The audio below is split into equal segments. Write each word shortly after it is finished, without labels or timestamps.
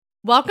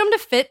Welcome to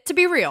Fit to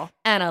Be Real.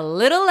 And a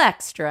little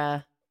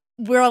extra.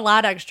 We're a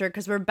lot extra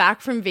because we're back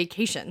from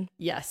vacation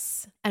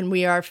Yes. and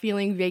we are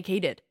feeling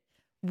vacated.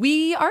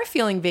 We are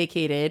feeling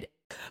vacated.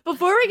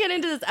 Before we get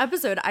into this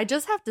episode, I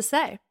just have to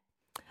say,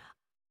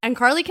 and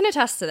Carly can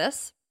attest to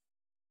this,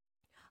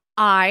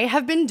 I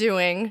have been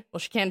doing, well,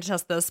 she can't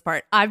attest to this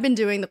part, I've been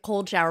doing the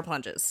cold shower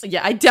plunges.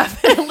 Yeah, I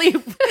definitely...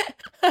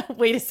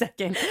 Wait a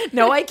second.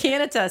 No, I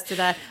can't attest to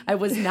that. I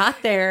was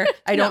not there.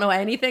 I don't know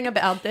anything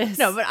about this.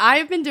 No, but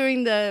I've been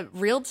doing the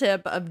real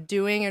tip of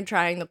doing and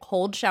trying the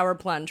cold shower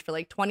plunge for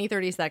like 20,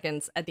 30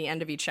 seconds at the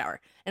end of each shower.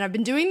 And I've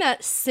been doing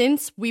that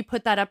since we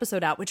put that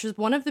episode out, which was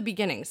one of the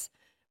beginnings.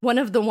 One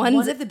of the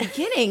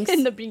beginnings.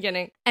 In the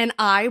beginning. And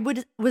I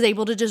was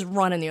able to just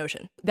run in the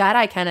ocean. That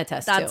I can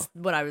attest to. That's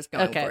what I was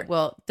going for. Okay,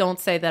 well, don't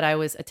say that I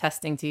was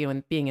attesting to you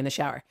and being in the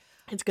shower.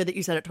 It's good that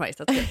you said it twice.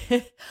 That's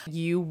good.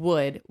 You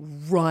would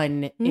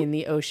run in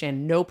the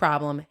ocean, no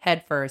problem,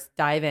 head first,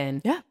 dive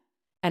in. Yeah.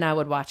 And I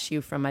would watch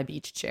you from my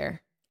beach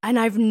chair. And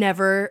I've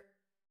never,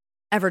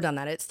 ever done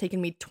that. It's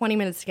taken me 20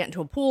 minutes to get into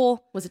a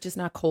pool. Was it just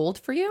not cold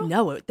for you?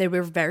 No, they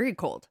were very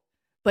cold.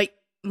 But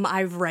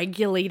I've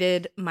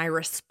regulated my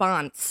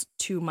response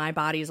to my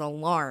body's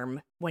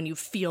alarm when you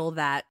feel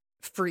that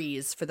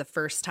freeze for the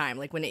first time.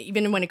 Like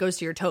even when it goes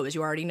to your toes,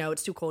 you already know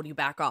it's too cold, you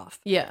back off.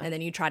 Yeah. And then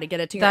you try to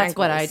get it to your That's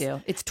ankles. what I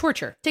do. It's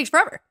torture. It takes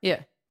forever. Yeah.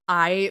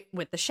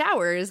 With the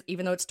showers,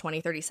 even though it's 20,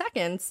 30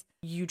 seconds,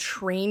 you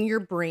train your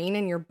brain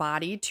and your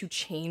body to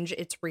change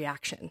its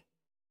reaction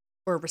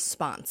or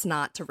response,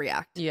 not to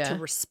react, to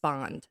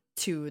respond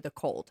to the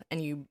cold.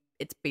 And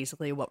it's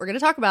basically what we're going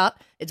to talk about.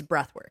 It's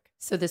breath work.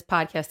 So this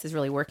podcast is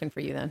really working for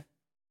you then?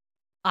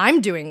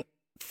 I'm doing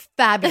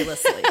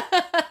fabulously.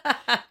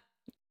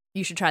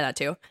 You should try that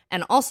too.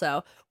 And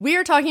also, we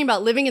are talking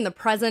about living in the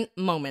present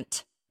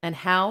moment. And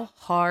how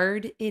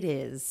hard it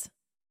is.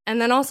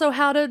 And then also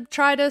how to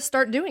try to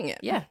start doing it.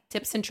 Yeah,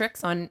 tips and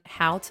tricks on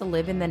how to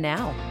live in the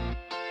now.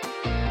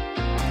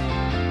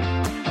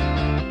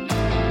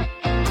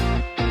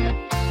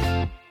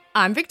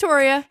 I'm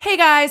Victoria. Hey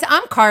guys,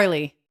 I'm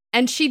Carly.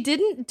 And she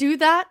didn't do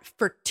that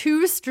for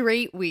 2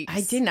 straight weeks.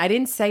 I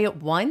didn't say it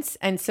once.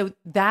 And so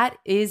that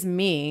is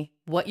me.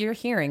 What you're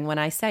hearing when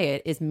I say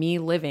it is me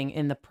living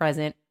in the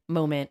present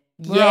moment.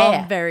 We're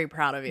all very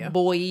proud of you.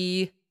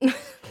 Boy.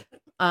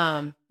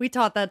 We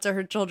taught that to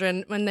her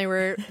children when they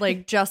were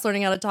like just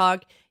learning how to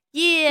talk.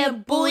 Yeah,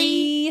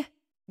 boy.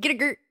 Get a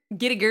girt.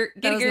 Get a girt.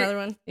 That was another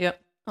one.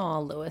 Yep.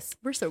 Oh, Lewis.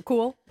 We're so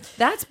cool.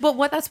 That's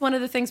one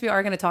of the things we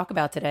are going to talk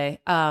about today.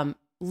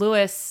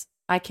 Lewis,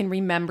 I can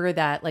remember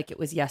that like it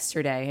was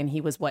yesterday, and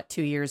he was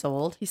 2 years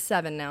old? He's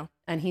 7 now.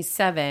 And he's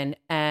 7,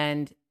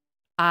 and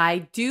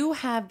I do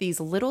have these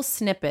little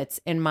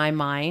snippets in my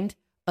mind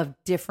of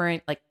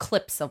different like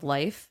clips of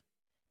life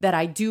that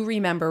I do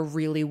remember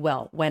really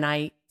well when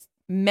I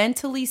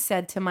mentally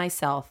said to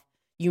myself,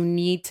 you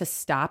need to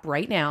stop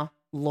right now,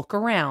 look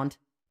around,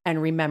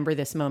 and remember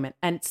this moment.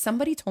 And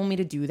somebody told me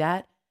to do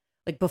that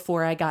like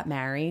before I got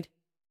married.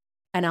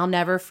 And I'll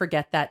never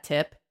forget that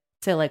tip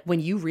to like,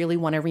 when you really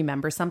want to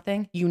remember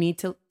something, you need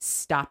to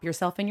stop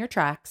yourself in your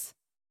tracks,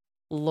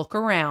 look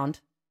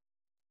around,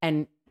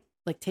 and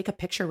like take a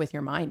picture with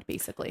your mind,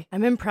 basically.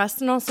 I'm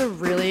impressed and also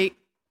really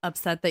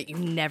upset that you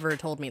never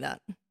told me that.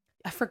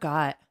 I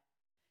forgot.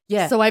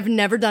 Yeah. So I've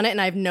never done it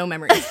and I have no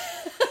memories.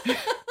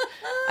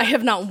 I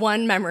have not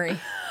one memory.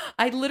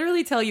 I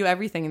literally tell you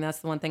everything, and that's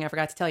the one thing I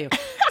forgot to tell you.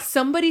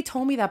 Somebody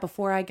told me that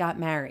before I got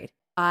married.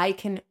 I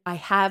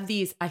have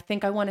these, I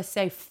think I want to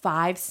say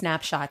 5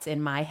 snapshots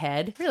in my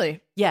head.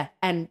 Really? Yeah.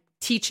 And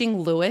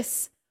teaching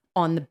Lewis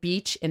on the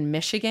beach in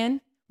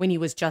Michigan when he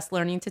was just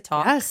learning to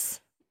talk. Yes.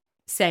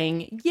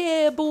 Saying,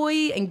 yeah, boy,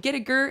 and get a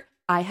girt.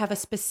 I have a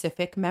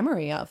specific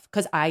memory of,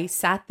 because I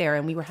sat there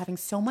and we were having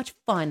so much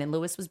fun and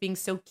Lewis was being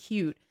so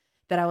cute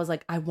that I was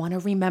like, I want to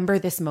remember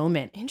this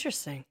moment.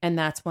 Interesting. And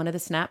that's one of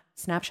the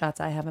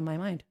snapshots I have in my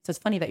mind. So it's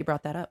funny that you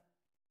brought that up.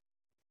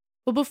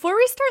 Well, before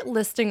we start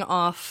listing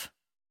off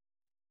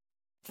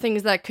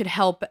things that could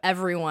help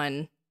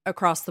everyone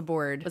across the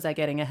board. Was I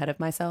getting ahead of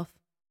myself?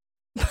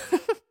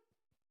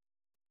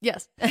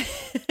 Yes.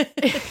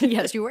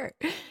 Yes, you were.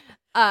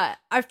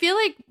 I feel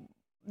like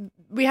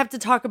we have to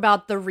talk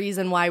about the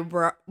reason why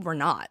we're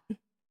not,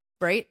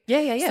 right?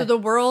 Yeah. So the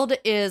world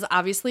is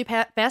obviously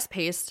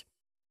fast-paced,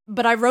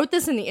 but I wrote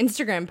this in the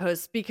Instagram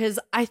post because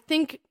I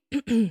think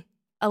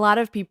a lot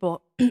of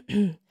people,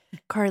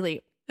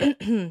 Carly,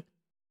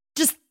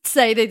 just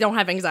say they don't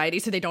have anxiety,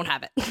 so they don't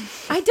have it.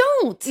 I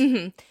don't.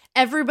 Mm-hmm.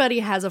 Everybody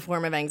has a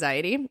form of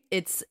anxiety.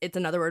 It's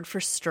another word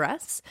for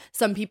stress.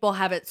 Some people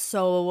have it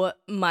so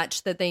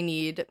much that they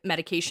need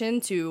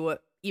medication to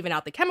even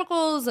out the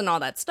chemicals and all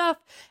that stuff.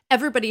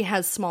 Everybody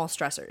has small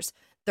stressors.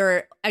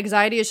 Their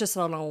anxiety is just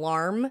an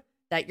alarm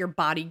that your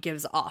body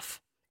gives off.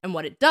 And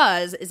what it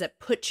does is it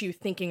puts you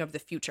thinking of the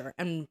future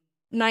and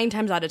 9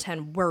 times out of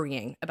 10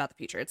 worrying about the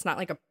future. It's not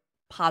like a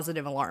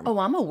positive alarm. Oh,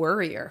 I'm a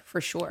worrier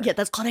for sure. Yeah,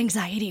 that's called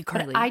anxiety,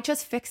 Carly. But I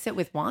just fix it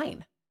with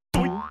wine.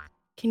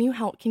 Can you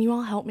help? Can you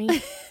all help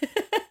me?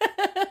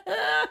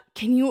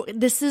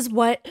 this is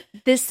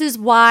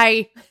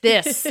why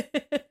this.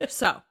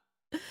 So,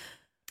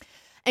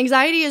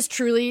 anxiety is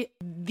truly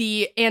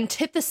the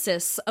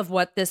antithesis of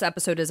what this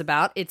episode is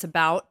about. It's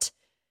about,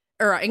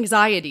 or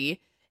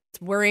anxiety,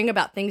 it's worrying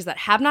about things that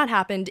have not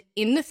happened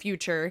in the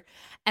future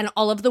and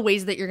all of the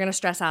ways that you're going to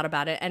stress out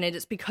about it. And it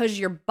is because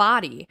your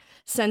body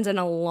sends an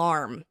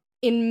alarm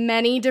in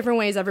many different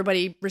ways.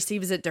 Everybody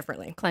receives it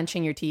differently.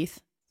 Clenching your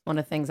teeth, one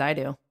of the things I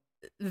do.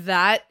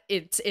 That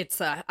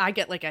I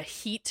get like a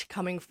heat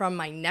coming from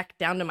my neck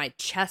down to my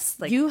chest.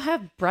 Like, you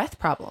have breath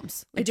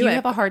problems. I Like, do. you I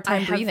have a hard time I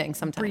have breathing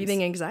sometimes.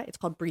 Breathing anxiety. It's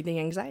called breathing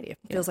anxiety. It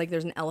feels like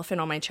there's an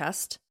elephant on my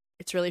chest.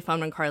 It's really fun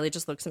when Carly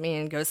just looks at me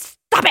and goes,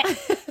 "Stop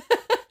it!"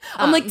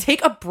 I'm like,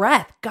 take a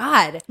breath.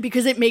 God.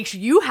 Because it makes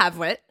you have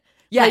it.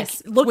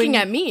 Yes. Like, looking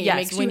When- at me, yes, it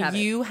makes when you have it.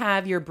 you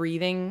have your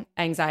breathing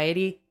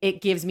anxiety,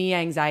 it gives me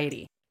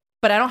anxiety.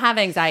 But I don't have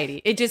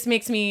anxiety. It just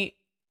makes me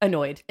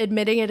annoyed.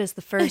 Admitting it is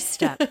the first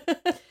step.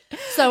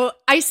 So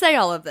I say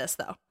all of this,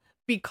 though,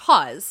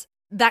 because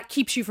that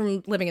keeps you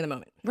from living in the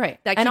moment. Right.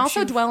 That And keeps also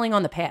you- dwelling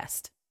on the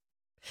past.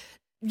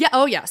 Yeah.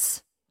 Oh,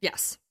 yes.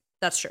 Yes.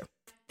 That's true.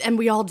 And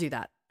we all do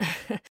that.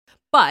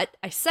 But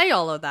I say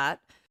all of that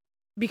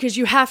because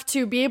you have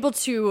to be able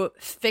to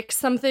fix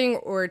something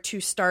or to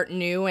start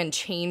new and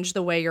change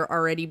the way you're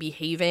already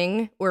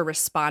behaving or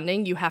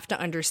responding. You have to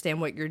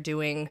understand what you're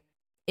doing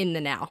in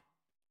the now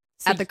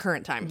So at the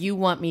current time. You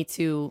want me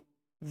to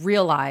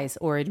realize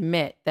or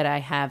admit that I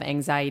have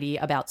anxiety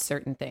about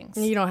certain things.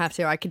 You don't have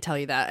to. I can tell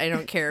you that. I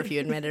don't care if you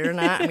admit it or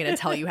not. I'm going to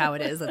tell you how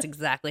it is. That's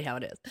exactly how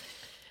it is.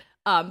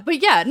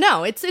 But yeah,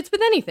 no, it's with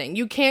anything.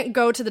 You can't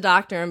go to the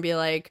doctor and be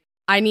like,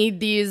 I need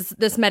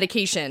this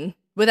medication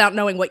without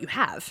knowing what you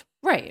have.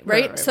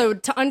 Right? So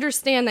to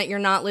understand that you're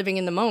not living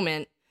in the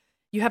moment,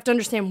 you have to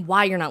understand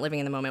why you're not living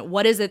in the moment.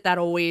 What is it that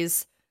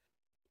always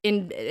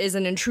is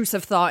an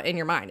intrusive thought in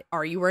your mind?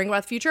 Are you worrying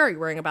about the future? Are you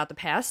worrying about the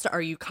past?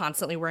 Are you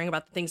constantly worrying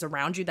about the things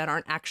around you that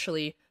aren't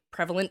actually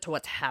prevalent to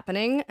what's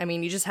happening? I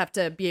mean, you just have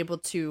to be able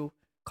to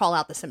call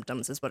out the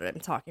symptoms is what I'm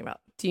talking about.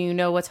 Do you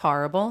know what's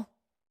horrible?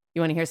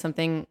 You want to hear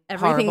something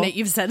Everything horrible? that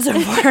you've said so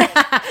far.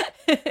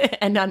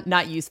 And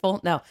not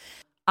useful? No.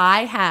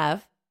 I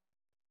have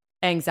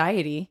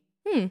anxiety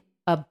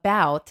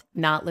about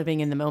not living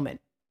in the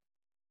moment.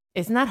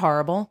 Isn't that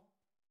horrible?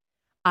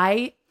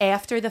 I,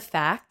 after the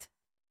fact,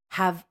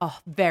 have a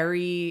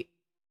very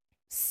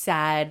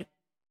sad,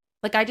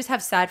 like I just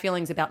have sad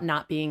feelings about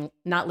not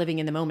living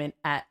in the moment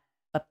at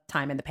a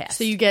time in the past.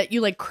 So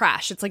you like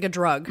crash. It's like a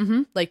drug.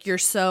 Mhm. Like you're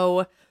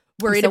so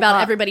worried So,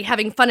 about everybody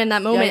having fun in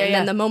that moment, yeah, and yeah.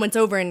 then the moment's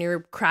over and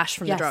you're crashed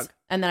from Yes. the drug.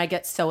 And then I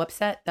get so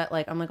upset that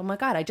I'm like, oh my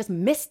God, I just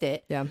missed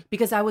it. Yeah.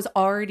 Because I was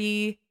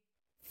already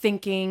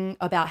thinking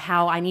about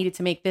how I needed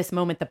to make this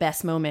moment the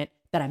best moment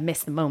that I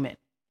missed the moment.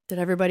 Did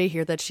everybody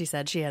hear that she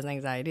said she has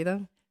anxiety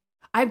though?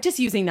 I'm just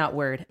using that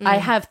word. I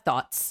have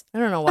thoughts. I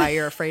don't know why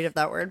you're afraid of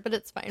that word, but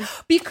it's fine.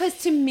 Because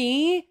to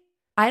me,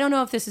 I don't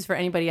know if this is for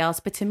anybody else,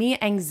 but to me,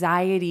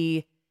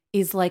 anxiety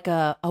is like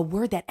a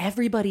word that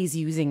everybody's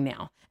using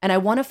now. And I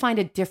want to find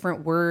a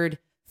different word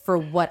for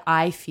what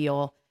I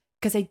feel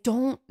because I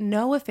don't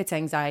know if it's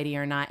anxiety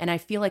or not. And I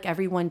feel like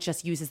everyone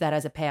just uses that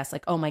as a pass,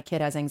 like, oh, my kid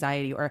has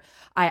anxiety, or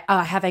I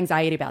have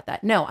anxiety about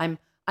that. No,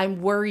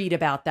 I'm worried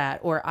about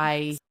that, or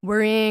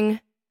Worrying,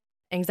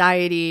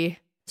 anxiety,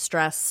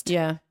 stressed,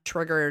 yeah,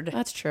 triggered,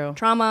 that's true.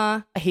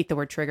 trauma, I hate the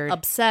word triggered.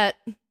 upset.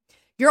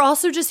 You're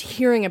also just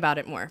hearing about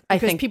it more I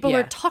because think, people yeah.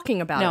 are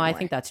talking about it No, more. I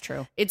think that's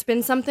true. It's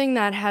been something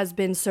that has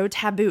been so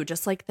taboo,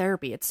 just like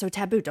therapy. It's so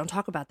taboo. Don't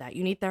talk about that.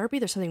 You need therapy.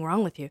 There's something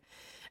wrong with you.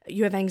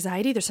 You have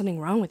anxiety. There's something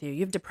wrong with you.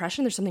 You have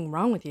depression. There's something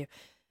wrong with you.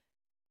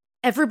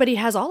 Everybody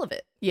has all of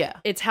it. Yeah.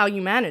 It's how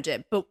you manage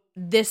it. But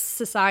this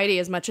society,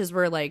 as much as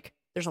we're like,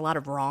 there's a lot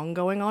of wrong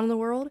going on in the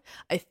world,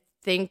 I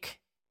think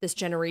this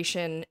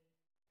generation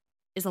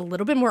is a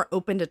little bit more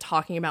open to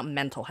talking about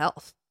mental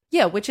health.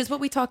 Yeah, which is what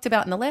we talked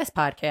about in the last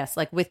podcast.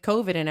 Like with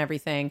COVID and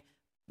everything,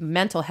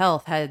 mental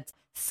health had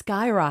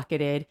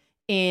skyrocketed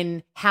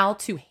in how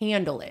to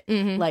handle it.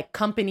 Like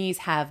companies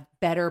have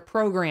better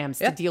programs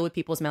to deal with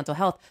people's mental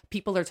health.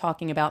 People are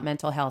talking about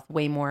mental health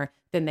way more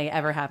than they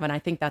ever have. And I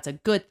think that's a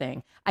good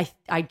thing.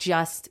 I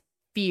just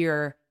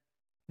fear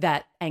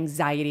that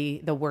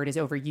anxiety, the word, is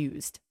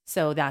overused.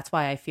 So that's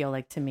why I feel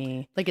like, to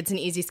me, Like it's an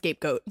easy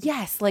scapegoat.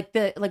 yes, like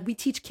we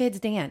teach kids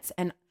dance,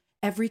 and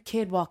every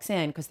kid walks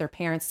in because their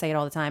parents say it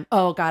all the time.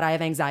 Oh God, I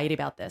have anxiety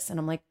about this. And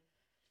I'm like,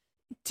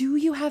 do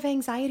you have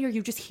anxiety, or are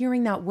you just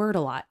hearing that word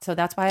a lot? So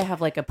that's why I have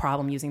like a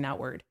problem using that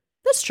word.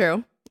 That's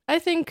true. I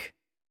think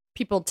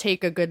people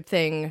take a good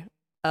thing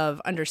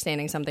of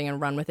understanding something and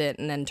run with it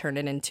and then turn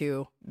it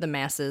into the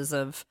masses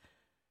of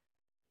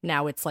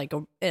now it's like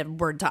a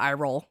word to eye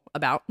roll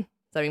about. Is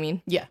that what you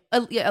mean? Yeah.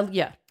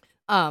 Yeah.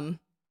 In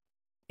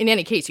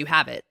any case, you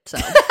have it. So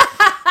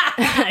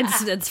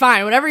it's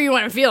fine. Whatever you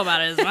want to feel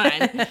about it is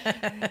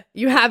fine.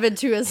 You have it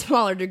to a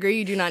smaller degree.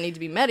 You do not need to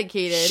be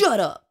medicated. Shut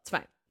up. It's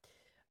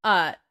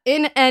fine.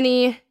 In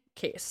any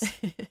case,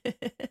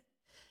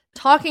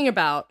 talking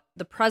about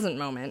the present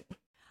moment,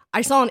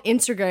 I saw an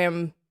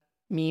Instagram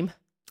Meme.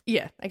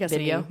 Yeah, I guess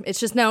Video? a meme. It's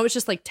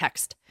just like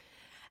text.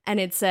 and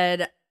it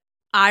said,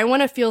 I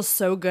want to feel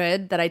so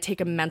good that I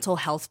take a mental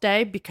health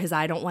day because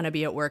I don't want to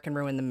be at work and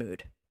ruin the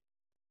mood.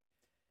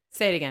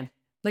 Say it again.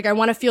 Like, I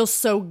want to feel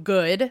so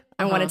good.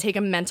 I want to take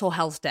a mental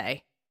health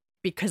day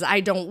because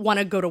I don't want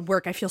to go to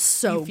work. I feel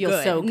so You feel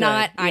good. so good.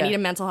 Not, I Yeah. need a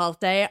mental health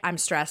day. I'm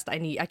stressed. I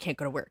can't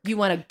go to work. You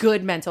want a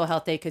good mental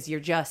health day because you're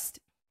just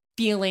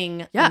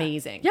feeling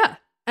amazing. Yeah.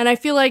 And I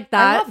feel like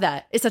I love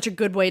that. is such a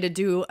good way to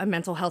do a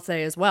mental health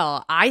day as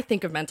well. I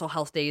think of mental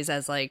health days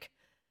as like,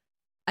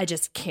 I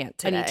just can't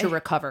today. I need to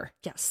recover.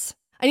 Yes.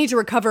 I need to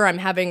recover. I'm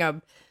having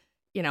a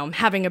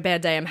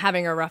bad day. I'm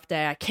having a rough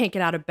day. I can't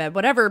get out of bed.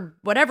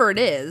 Whatever it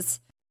is.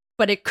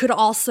 But it could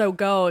also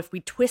go, if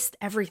we twist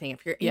everything,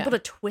 if you're able to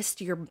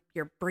twist your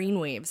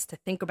brainwaves to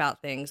think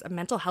about things, a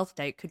mental health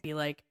day could be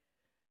like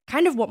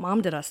kind of what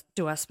mom did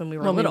to us when we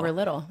were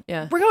little.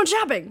 Yeah. We're going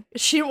shopping.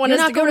 She didn't want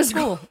us to go to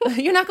school.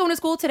 You're not going to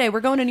school today. We're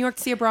going to New York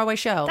to see a Broadway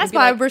show. That's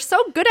why we're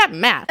so good at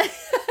math.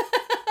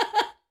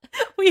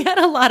 We had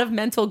a lot of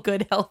mental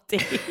good health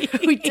days.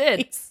 We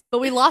did, but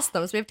we lost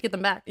them, so we have to get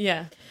them back.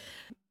 Yeah.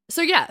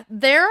 So yeah,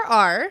 there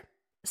are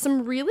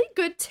some really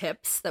good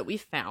tips that we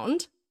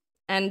found.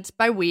 And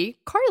by we,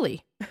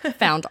 Carly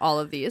found all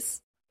of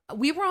these.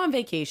 We were on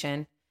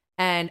vacation,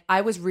 and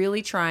I was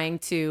really trying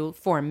to,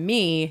 for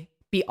me,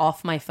 be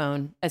off my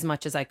phone as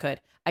much as I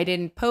could. I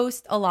didn't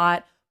post a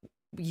lot.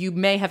 You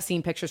may have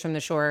seen pictures from the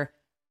shore.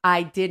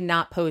 I did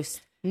not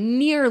post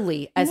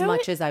nearly as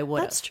much as I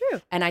would have. That's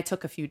true. And I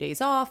took a few days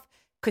off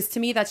because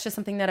to me, that's just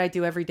something that I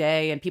do every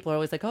day. And people are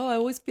always like, oh, I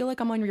always feel like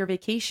I'm on your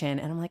vacation.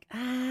 And I'm like,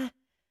 I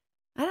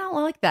don't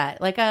like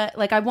that. Like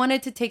I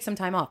wanted to take some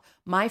time off.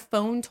 My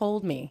phone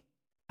told me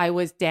I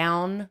was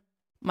down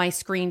my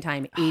screen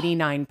time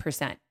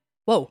 89%.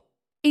 Whoa.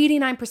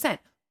 89%.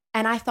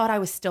 And I thought I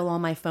was still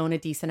on my phone a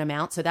decent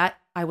amount. So that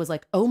I was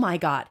like, oh my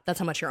God. That's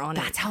how much you're on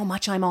it. That's how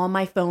much I'm on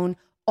my phone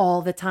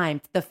all the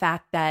time. The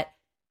fact that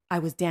I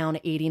was down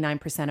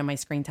 89% of my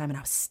screen time and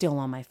I was still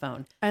on my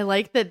phone. I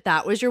like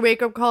that was your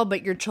wake-up call,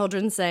 but your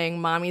children saying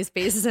mommy's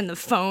face is in the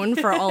phone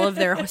for all of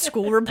their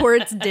school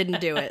reports didn't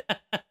do it.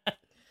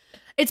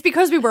 It's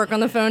because we work on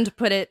the phone to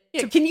put it.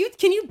 Can you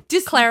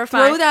just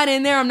clarify? Throw that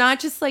in there? I'm not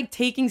just like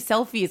taking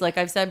selfies like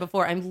I've said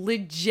before. I'm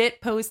legit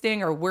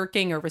posting or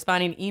working or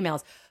responding to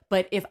emails.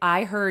 But if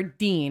I heard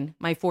Dean,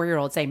 my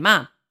 4-year-old, say,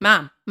 Mom,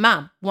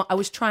 well, I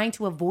was trying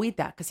to avoid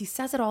that because he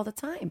says it all the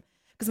time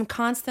because I'm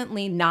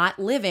constantly not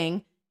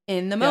living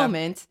in the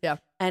moment. Yeah.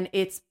 And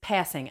it's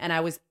passing. And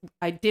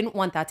I didn't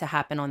want that to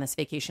happen on this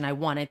vacation. I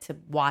wanted to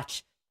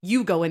watch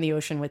you go in the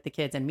ocean with the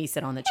kids and me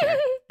sit on the chair.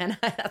 And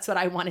that's what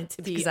I wanted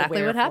to be.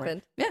 Exactly what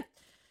happened. Yeah.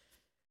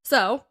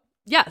 So,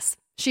 yes,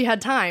 she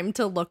had time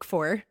to look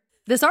for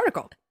this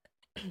article.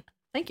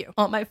 Thank you.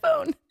 On my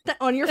phone.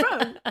 On your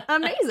phone.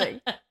 Amazing.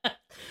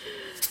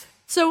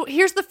 So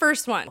here's the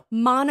first one.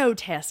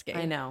 Monotasking.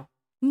 I know.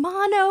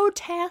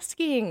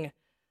 Monotasking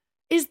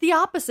is the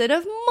opposite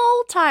of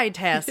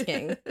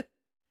multitasking.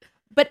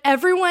 But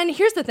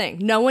here's the thing.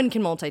 No one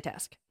can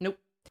multitask. Nope.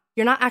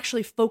 You're not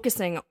actually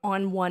focusing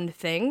on one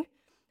thing.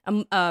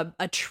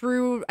 A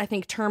true, I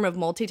think, term of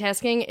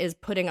multitasking is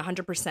putting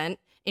 100%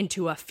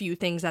 into a few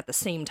things at the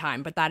same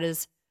time. But that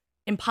is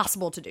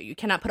impossible to do. You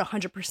cannot put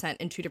 100%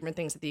 in two different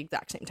things at the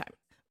exact same time,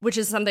 which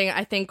is something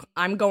I think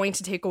I'm going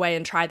to take away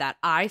and try that.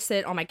 I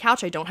sit on my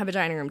couch. I don't have a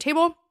dining room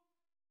table.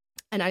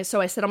 So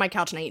I sit on my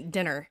couch and I eat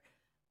dinner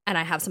and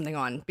I have something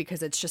on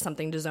because it's just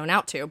something to zone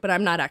out to, but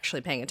I'm not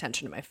actually paying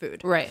attention to my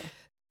food. Right.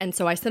 And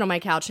so I sit on my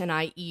couch and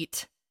I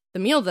eat the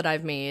meal that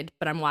I've made,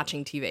 but I'm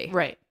watching TV.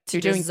 Right. So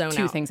you're doing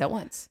two things at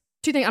once.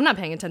 Two things. I'm not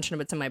paying attention to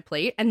what's in my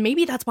plate. And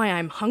maybe that's why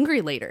I'm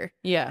hungry later.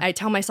 Yeah. I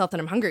tell myself that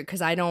I'm hungry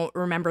because I don't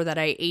remember that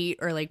I ate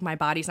or like my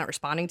body's not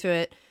responding to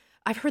it.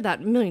 I've heard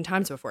that a million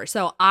times before.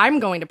 So I'm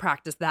going to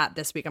practice that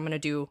this week. I'm going to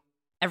do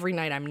every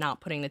night. I'm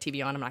not putting the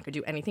TV on. I'm not going to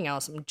do anything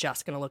else. I'm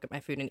just going to look at my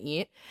food and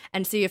eat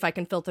and see if I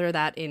can filter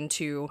that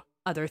into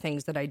other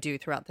things that I do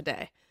throughout the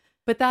day.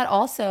 But that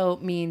also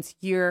means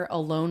you're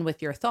alone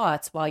with your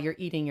thoughts while you're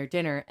eating your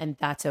dinner, and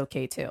that's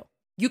okay too.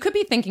 You could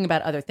be thinking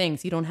about other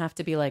things. You don't have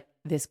to be like,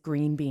 this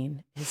green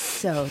bean is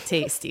so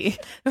tasty.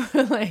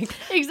 Like,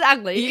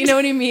 exactly. You know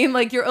what I mean?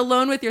 Like, you're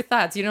alone with your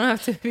thoughts. You don't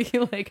have to be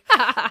like,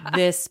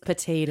 this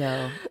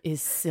potato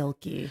is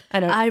silky.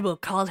 I will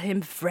call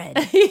him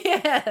Fred.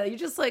 Yeah. You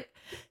just like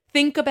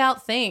think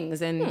about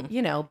things and,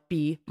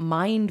 be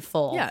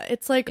mindful. Yeah.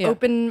 It's like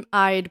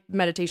open-eyed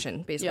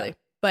meditation, basically. Yeah.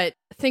 But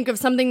think of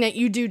something that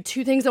you do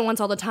two things at once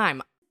all the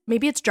time.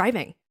 Maybe it's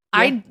driving. Yeah.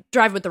 I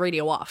drive with the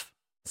radio off,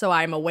 so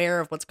I'm aware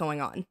of what's going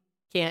on.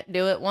 Can't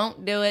do it,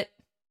 won't do it.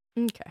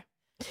 Okay.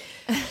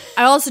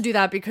 I also do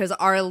that because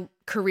our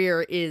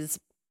career is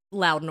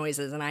loud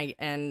noises and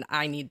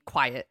I need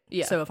quiet.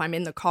 Yeah. So if I'm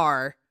in the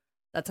car,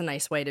 that's a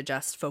nice way to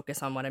just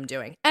focus on what I'm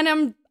doing. And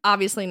I'm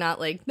obviously not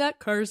like, that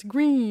car's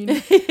green.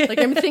 Like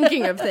I'm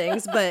thinking of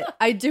things, but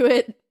I do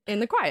it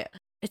in the quiet.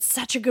 It's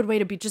such a good way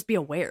to just be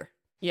aware.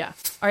 Yeah.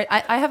 All right.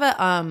 I have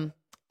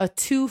a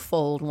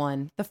twofold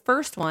one. The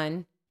first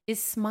one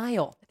is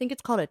smile. I think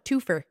it's called a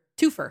twofer.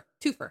 Twofer.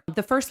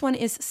 The first one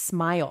is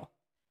smile,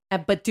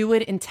 but do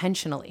it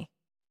intentionally.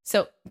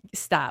 So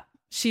stop.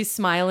 She's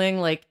smiling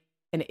like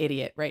an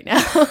idiot right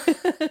now.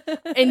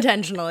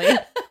 Intentionally.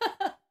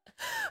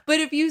 But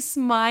if you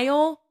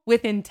smile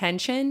with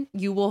intention,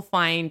 you will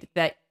find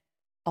that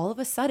all of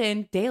a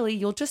sudden, daily,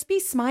 you'll just be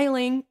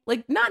smiling,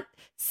 like not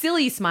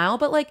silly smile,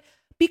 but like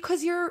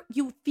because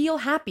you feel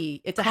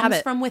happy. It a comes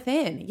habit. from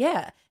within.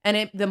 Yeah.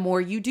 And the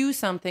more you do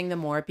something, the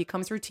more it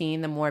becomes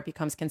routine, the more it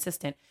becomes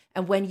consistent.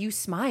 And when you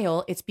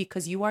smile, it's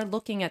because you are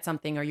looking at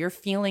something or you're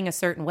feeling a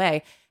certain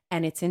way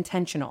and it's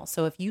intentional.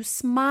 So if you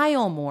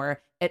smile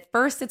more, at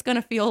first it's going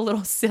to feel a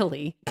little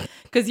silly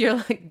because you're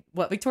like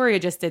what Victoria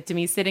just did to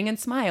me, sitting and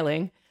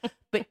smiling.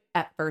 But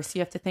at first you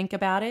have to think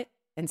about it.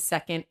 And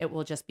second, it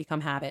will just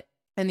become habit.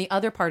 And the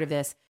other part of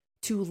this,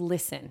 to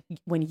listen.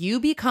 When you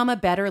become a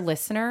better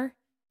listener,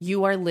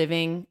 you are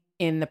living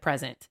in the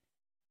present.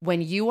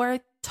 When you are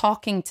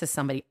talking to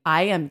somebody,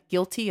 I am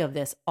guilty of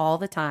this all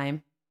the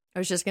time. I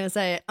was just going to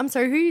say, I'm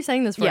sorry, who are you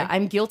saying this for? Yeah,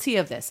 I'm guilty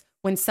of this.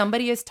 When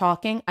somebody is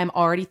talking, I'm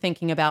already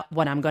thinking about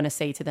what I'm going to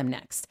say to them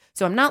next.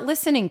 So I'm not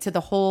listening to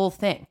the whole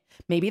thing.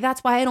 Maybe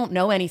that's why I don't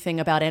know anything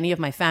about any of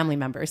my family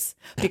members,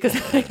 because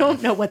I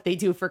don't know what they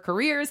do for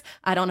careers.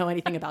 I don't know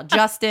anything about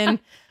Justin.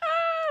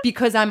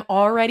 Because I'm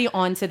already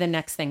on to the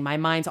next thing. My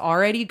mind's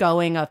already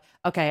going of,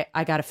 okay,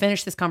 I got to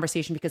finish this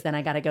conversation because then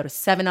I got to go to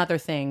 7 other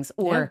things,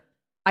 or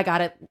I got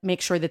to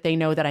make sure that they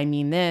know that I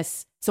mean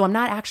this. So I'm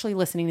not actually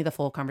listening to the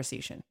full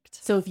conversation.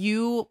 So if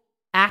you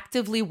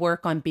actively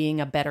work on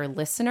being a better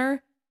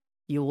listener,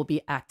 you will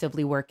be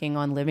actively working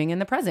on living in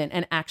the present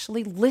and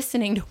actually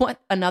listening to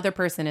what another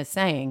person is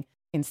saying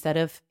instead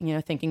of,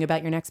 thinking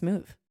about your next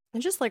move.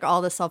 And just like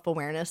all the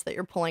self-awareness that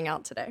you're pulling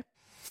out today.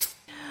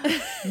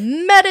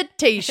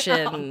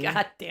 Meditation. Oh,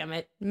 God damn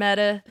it.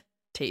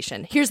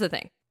 Meditation. Here's the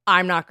thing.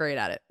 I'm not great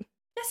at it.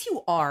 Yes,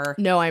 you are.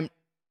 No,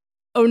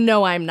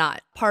 I'm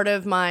not. Part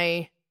of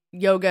my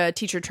yoga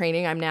teacher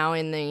training, I'm now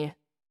in a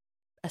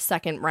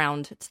second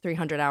round. It's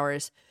 300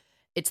 hours.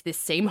 It's the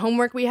same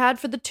homework we had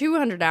for the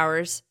 200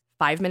 hours,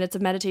 5 minutes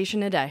of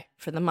meditation a day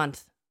for the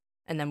month.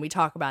 And then we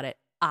talk about it.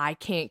 I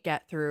can't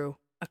get through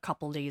a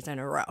couple days in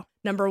a row.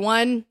 Number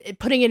one,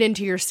 putting it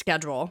into your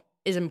schedule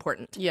is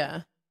important.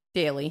 Yeah.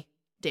 Daily.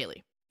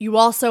 You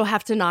also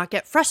have to not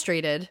get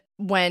frustrated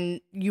when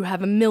you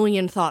have a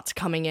million thoughts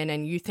coming in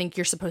and you think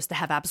you're supposed to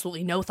have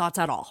absolutely no thoughts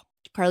at all.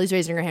 Carly's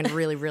raising her hand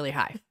really, really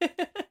high.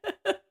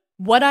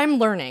 What I'm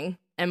learning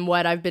and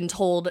what I've been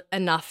told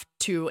enough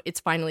to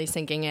it's finally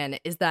sinking in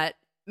is that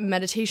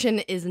meditation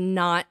is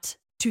not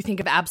to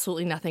think of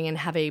absolutely nothing and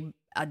have a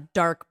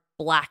dark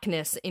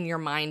blackness in your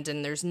mind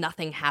and there's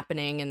nothing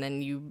happening and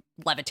then you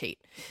levitate.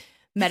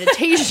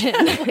 Meditation.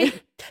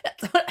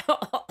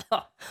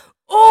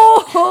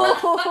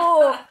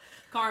 Oh,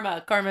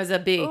 Karma's a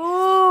B.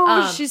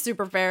 Oh, she's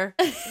super fair.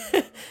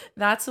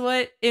 That's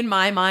what, in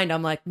my mind,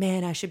 I'm like,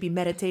 man, I should be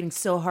meditating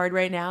so hard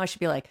right now. I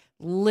should be like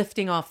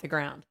lifting off the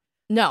ground.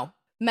 No,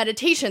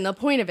 meditation, the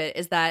point of it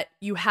is that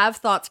you have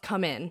thoughts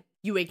come in,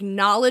 you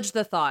acknowledge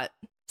the thought,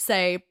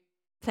 say,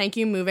 thank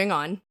you, moving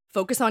on,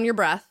 focus on your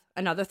breath.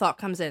 Another thought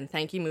comes in,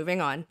 thank you,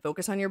 moving on,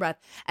 focus on your breath.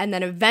 And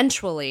then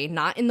eventually,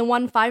 not in the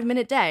 1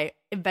 5-minute day,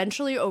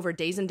 eventually over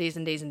days and days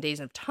and days and days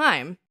of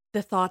time,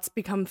 the thoughts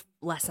become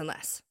less and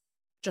less.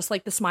 Just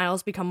like the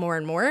smiles become more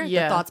and more,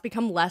 the thoughts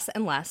become less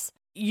and less.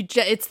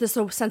 It's this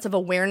sense of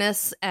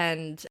awareness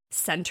and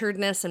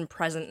centeredness and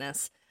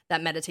presentness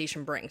that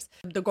meditation brings.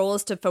 The goal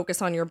is to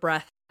focus on your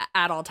breath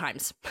at all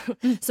times.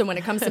 So when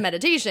it comes to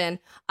meditation,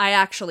 I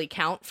actually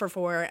count for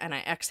 4 and I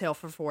exhale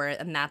for 4,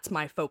 and that's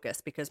my focus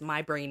because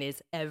my brain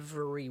is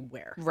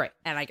everywhere. Right.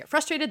 And I get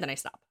frustrated, then I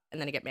stop. And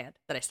then I get mad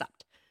that I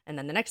stopped. And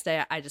then the next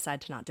day, I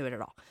decide to not do it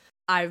at all.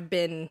 I've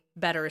been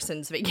better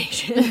since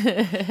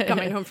vacation,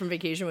 coming home from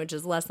vacation, which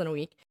is less than a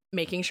week,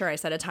 making sure I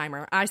set a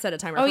timer. I set a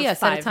timer for 5 minutes.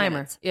 Set a timer.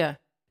 Minutes. Yeah.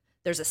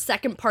 There's a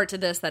second part to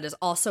this that is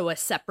also a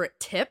separate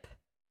tip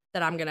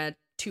that I'm going to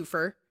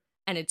twofer,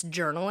 and it's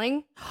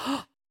journaling.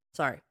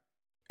 Sorry.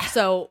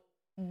 So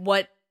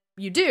what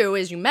you do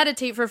is you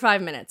meditate for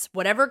 5 minutes.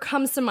 Whatever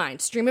comes to mind,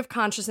 stream of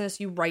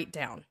consciousness, you write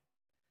down.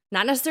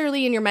 Not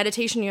necessarily in your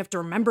meditation, you have to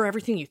remember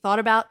everything you thought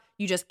about.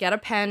 You just get a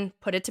pen,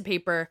 put it to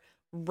paper,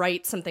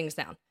 write some things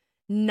down.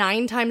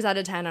 9 times out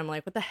of 10, I'm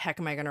like, what the heck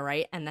am I going to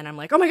write? And then I'm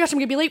like, oh my gosh, I'm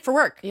going to be late for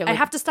work. Yeah, I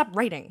have to stop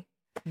writing.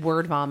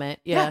 Word vomit.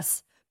 Yeah.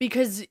 Yes,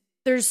 because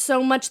there's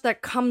so much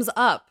that comes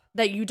up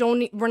that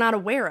we're not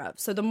aware of.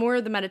 So the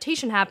more the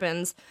meditation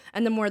happens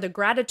and the more the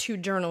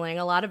gratitude journaling,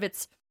 a lot of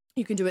it's,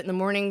 you can do it in the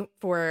morning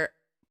for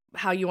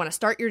how you want to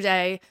start your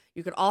day.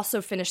 You could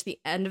also finish the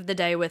end of the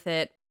day with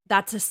it.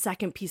 That's a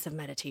second piece of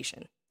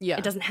meditation. Yeah.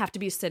 It doesn't have to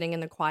be sitting in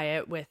the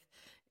quiet with,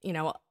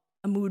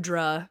 a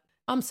mudra.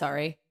 I'm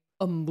sorry.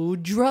 A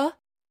mudra?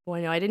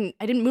 Well, I didn't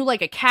moo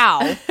like a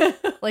cow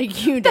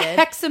like you did. The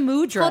heck's a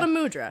mudra? It's called a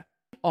mudra.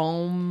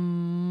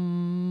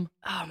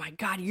 Oh my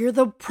God, you're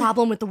the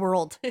problem with the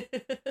world.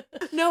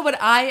 No,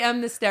 but I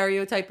am the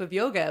stereotype of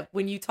yoga.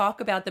 When you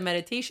talk about the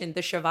meditation,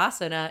 the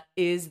Shavasana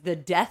is the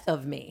death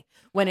of me.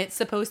 When it's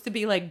supposed to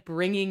be like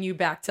bringing you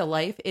back to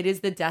life, it is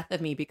the death of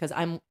me because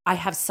I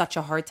have such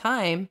a hard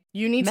time.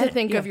 You need to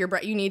think of your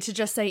breath. You need to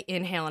just say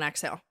inhale and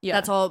exhale. Yeah.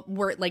 That's all.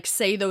 Like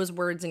say those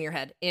words in your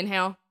head.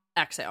 Inhale,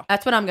 exhale.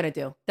 That's what I'm going to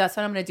do. That's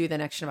what I'm going to do the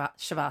next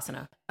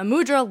Shavasana. A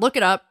mudra, look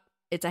it up.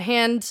 It's a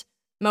hand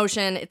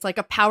motion. It's like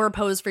a power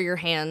pose for your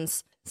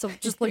hands. So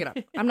just look it up.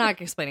 I'm not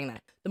explaining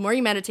that. The more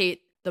you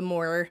meditate, the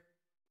more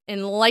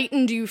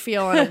enlightened you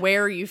feel and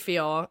aware you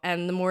feel,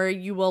 and the more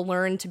you will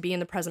learn to be in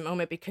the present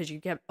moment because you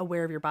get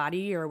aware of your body,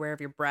 you're aware of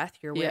your breath,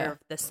 you're aware of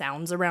the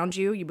sounds around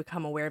you, you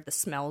become aware of the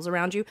smells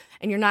around you,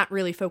 and you're not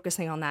really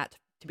focusing on that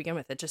to begin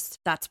with.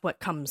 That's what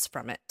comes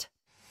from it.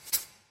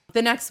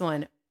 The next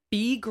one,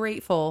 be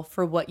grateful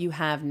for what you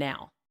have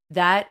now.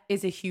 That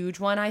is a huge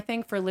one, I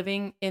think, for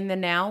living in the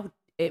now.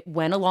 It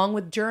went along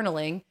with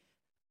journaling.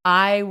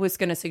 I was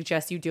going to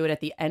suggest you do it at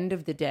the end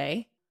of the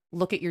day.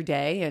 Look at your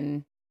day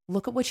and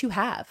look at what you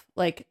have.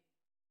 Like,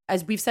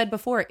 as we've said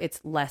before,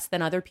 it's less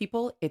than other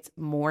people. It's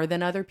more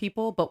than other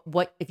people.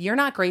 But if you're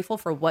not grateful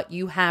for what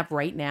you have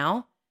right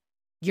now,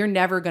 you're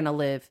never going to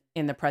live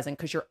in the present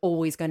because you're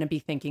always going to be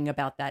thinking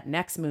about that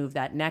next move,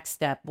 that next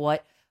step.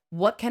 What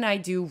can I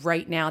do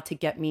right now to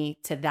get me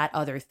to that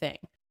other thing?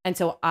 And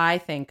so I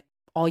think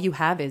all you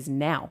have is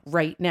now.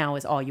 Right now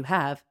is all you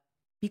have.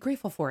 Be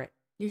grateful for it.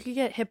 You could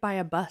get hit by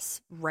a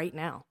bus right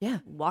now. Yeah.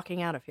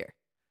 Walking out of here.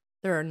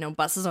 There are no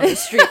buses on the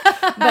street.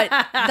 But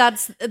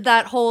that's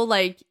that whole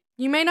like,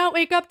 you may not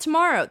wake up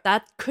tomorrow.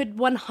 That could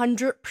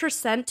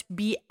 100%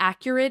 be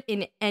accurate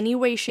in any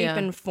way, shape,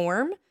 and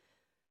form.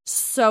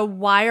 So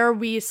why are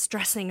we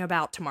stressing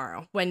about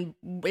tomorrow when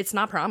it's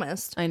not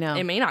promised? I know.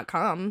 It may not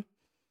come.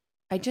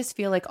 I just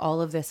feel like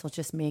all of this will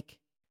just make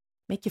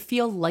you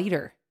feel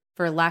lighter,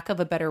 for lack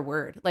of a better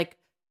word. Like,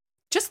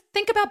 just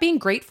think about being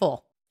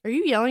grateful. Are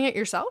you yelling at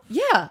yourself?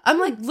 Yeah. I'm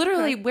like,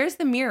 literally, where's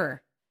the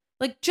mirror?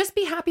 Like, just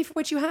be happy for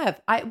what you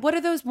have. What are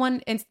those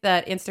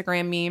that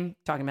Instagram meme,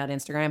 talking about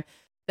Instagram,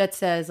 that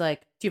says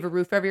like, do you have a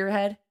roof over your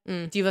head?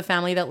 Do you have a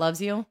family that loves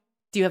you?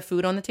 Do you have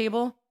food on the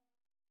table?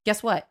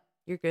 Guess what?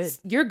 You're good.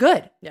 You're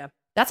good. Yeah.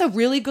 That's a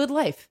really good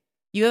life.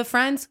 You have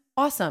friends?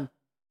 Awesome.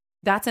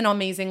 That's an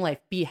amazing life.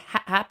 Be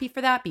happy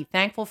for that. Be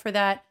thankful for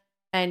that.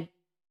 And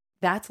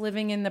that's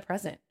living in the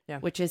present,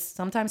 which is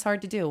sometimes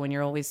hard to do when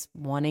you're always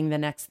wanting the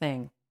next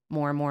thing.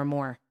 More and more and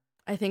more.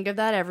 I think of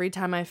that every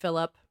time I fill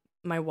up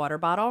my water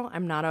bottle.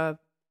 I'm not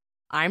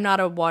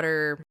a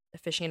water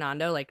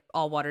aficionado. Like,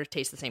 all water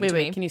tastes the same to me.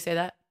 Wait, can you say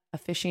that?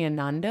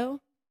 Aficionado?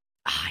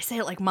 Oh, I say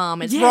it like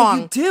mom. It's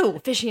wrong. You do.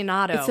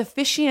 Aficionado. It's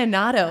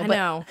aficionado. I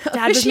know.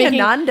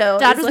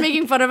 Dad was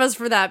making fun of us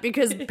for that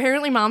because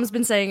apparently mom's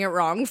been saying it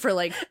wrong for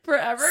like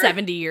forever.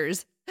 70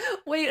 years.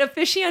 Wait,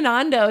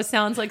 aficionado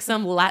sounds like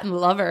some Latin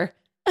lover.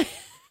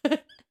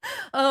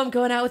 Oh, I'm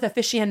going out with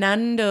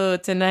aficionado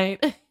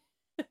tonight.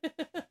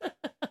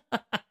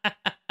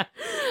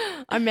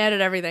 I'm mad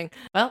at everything.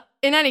 Well,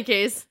 in any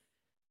case,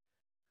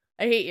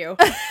 I hate you.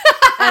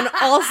 And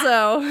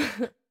also,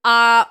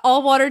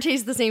 all water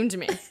tastes the same to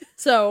me.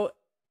 So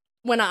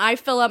when I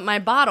fill up my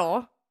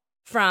bottle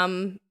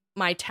from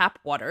my tap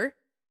water,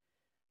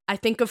 I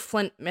think of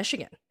Flint,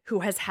 Michigan, who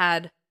has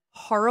had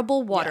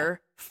horrible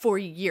water for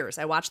years.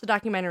 I watched the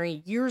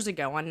documentary years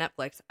ago on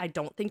Netflix. I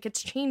don't think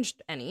it's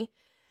changed any.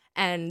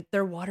 And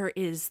their water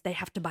they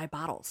have to buy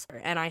bottles.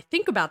 And I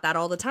think about that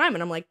all the time.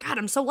 And I'm like, God,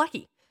 I'm so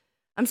lucky.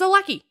 I'm so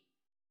lucky.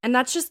 And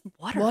that's just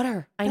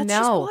water. I know. That's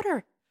just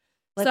water.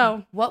 Like,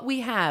 so what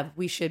we have,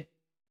 we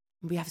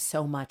have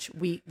so much.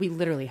 We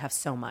literally have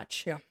so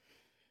much. Yeah.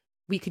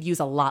 We could use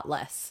a lot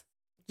less.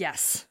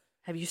 Yes.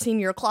 Have you seen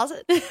your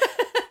closet?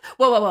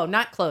 Whoa.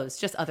 Not clothes,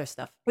 just other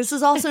stuff. This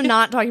is also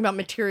not talking about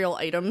material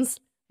items.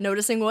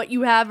 Noticing what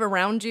you have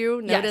around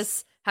you.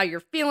 Notice how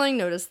you're feeling.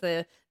 Notice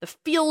the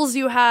feels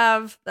you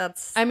have.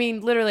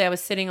 Literally, I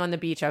was sitting on the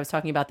beach. I was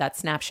talking about that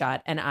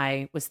snapshot, and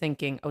I was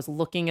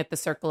looking at the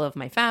circle of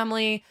my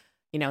family.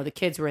 You know, the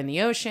kids were in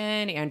the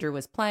ocean. Andrew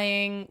was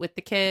playing with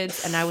the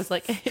kids, and I was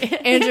like,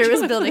 Andrew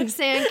was building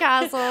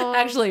sandcastles.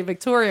 Actually,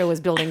 Victoria was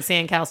building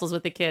sandcastles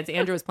with the kids.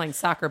 Andrew was playing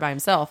soccer by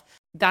himself.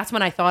 That's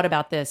when I thought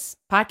about this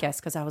podcast,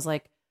 because I was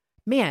like,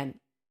 man,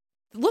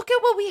 look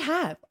at what we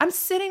have. I'm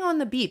sitting on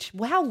the beach.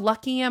 Well, how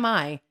lucky am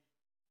I?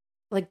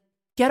 Like,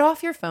 get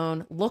off your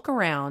phone, look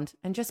around,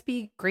 and just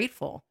be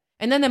grateful.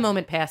 And then the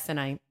moment passed,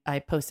 and I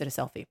posted a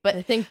selfie. But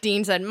I think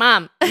Dean said,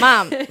 Mom.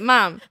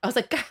 I was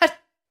like, God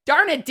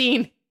darn it,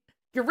 Dean.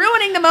 You're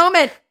ruining the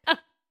moment.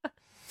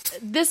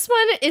 This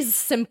one is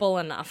simple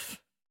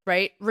enough,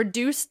 right?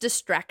 Reduce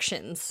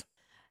distractions.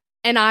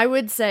 And I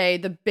would say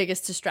the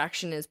biggest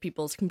distraction is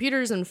people's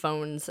computers and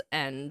phones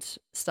and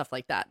stuff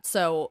like that.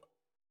 So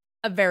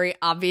a very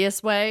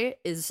obvious way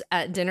is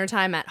at dinner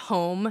time at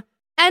home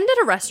and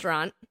at a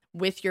restaurant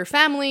with your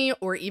family,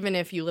 or even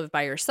if you live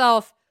by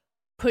yourself,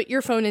 put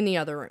your phone in the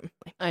other room.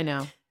 I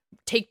know.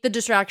 Take the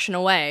distraction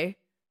away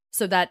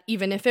so that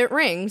even if it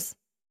rings,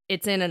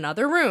 it's in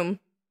another room.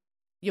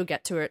 You'll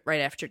get to it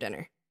right after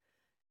dinner.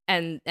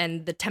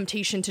 and the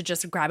temptation to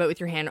just grab it with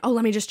your hand. Oh,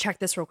 let me just check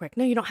this real quick.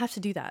 No, you don't have to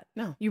do that.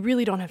 No. You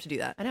really don't have to do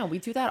that. I know. We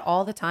do that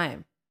all the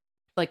time.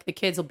 Like the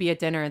kids will be at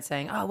dinner and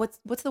saying, oh,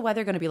 what's the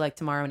weather going to be like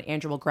tomorrow? And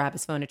Andrew will grab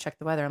his phone to check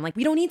the weather. I'm like,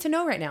 we don't need to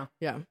know right now.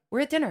 Yeah. We're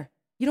at dinner.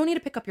 You don't need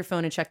to pick up your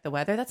phone and check the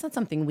weather. That's not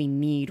something we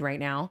need right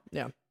now.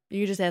 Yeah.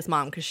 You just ask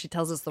mom because she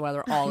tells us the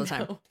weather all the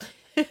time.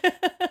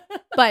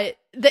 But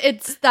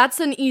that's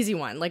an easy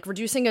one. Like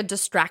reducing a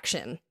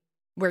distraction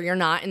where you're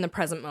not in the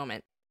present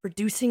moment.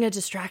 Reducing a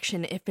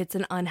distraction if it's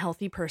an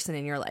unhealthy person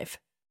in your life.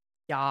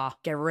 Yeah.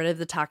 Get rid of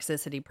the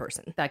toxicity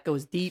person. That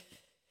goes deep.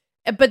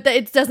 But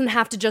it doesn't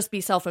have to just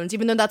be cell phones,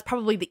 even though that's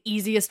probably the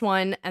easiest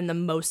one and the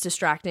most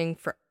distracting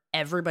for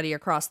everybody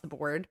across the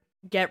board.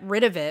 Get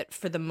rid of it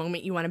for the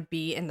moment you want to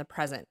be in the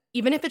present.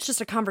 Even if it's just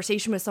a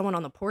conversation with someone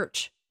on the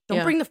porch.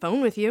 Don't bring the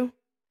phone with you.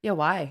 Yeah,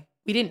 why?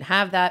 We didn't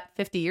have that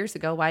 50 years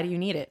ago. Why do you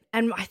need it?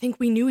 And I think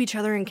we knew each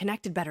other and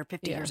connected better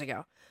 50 years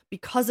ago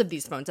because of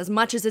these phones. As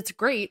much as it's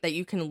great that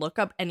you can look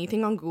up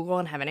anything on Google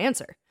and have an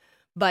answer.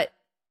 But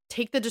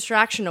take the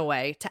distraction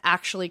away to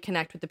actually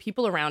connect with the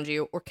people around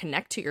you or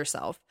connect to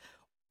yourself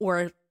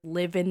or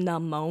live in the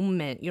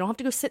moment. You don't have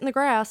to go sit in the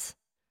grass.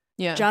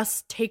 Yeah.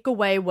 Just take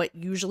away what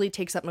usually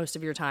takes up most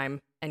of your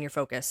time and your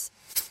focus.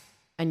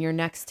 And your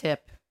next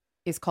tip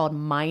is called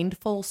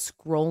mindful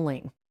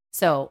scrolling.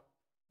 So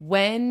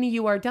when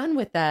you are done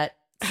with that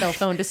cell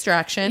phone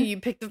distraction, You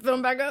pick the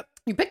phone back up.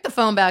 you pick the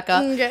phone back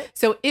up. Okay.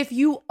 So if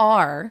you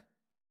are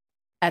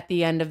at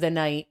the end of the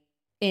night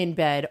in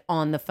bed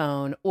on the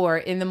phone or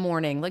in the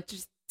morning, like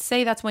just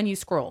say that's when you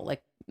scroll,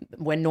 like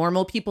when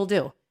normal people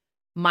do,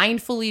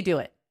 mindfully do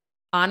it.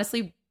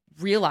 Honestly,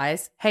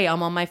 realize, hey,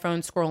 I'm on my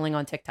phone scrolling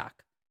on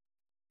TikTok.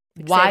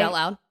 Why? Say it out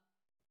loud.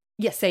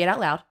 Yes, say it out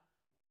loud.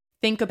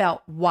 Think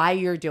about why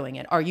you're doing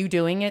it. Are you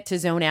doing it to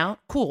zone out?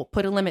 Cool.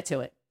 Put a limit to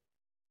it.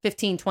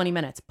 15, 20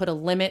 minutes. Put a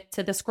limit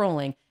to the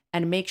scrolling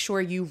and make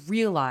sure you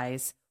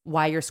realize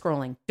why you're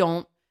scrolling.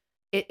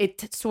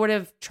 It sort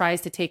of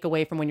tries to take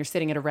away from when you're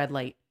sitting at a red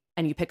light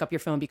and you pick up your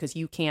phone because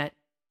you can't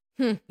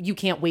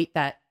wait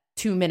that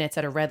 2 minutes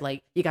at a red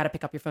light. You got to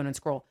pick up your phone and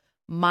scroll.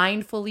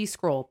 Mindfully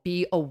scroll.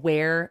 Be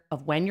aware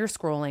of when you're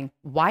scrolling,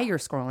 why you're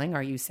scrolling.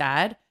 Are you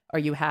sad? Are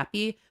you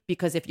happy?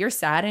 Because if you're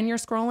sad and you're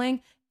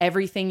scrolling,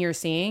 everything you're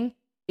seeing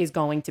is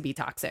going to be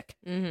toxic.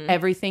 Mm-hmm.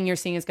 Everything you're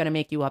seeing is going to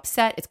make you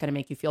upset. It's going to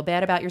make you feel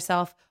bad about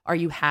yourself. Are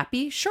you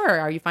happy? Sure.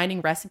 Are you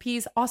finding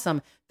recipes?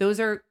 Awesome. Those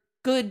are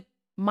good,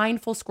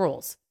 mindful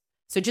scrolls.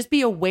 So just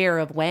be aware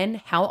of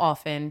when, how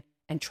often,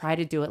 and try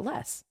to do it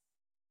less.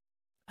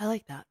 I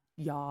like that.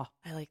 Yeah.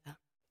 I like that.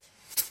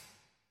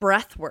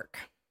 Breath work.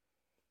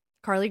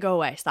 Carly, go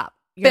away. Stop.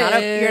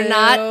 You're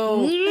not.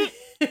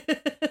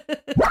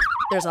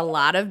 There's a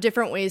lot of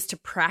different ways to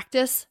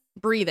practice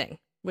breathing,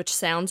 which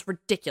sounds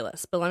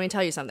ridiculous, but let me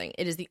tell you something.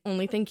 It is the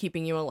only thing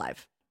keeping you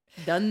alive.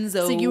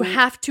 Dunzo. So you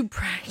have to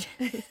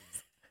practice.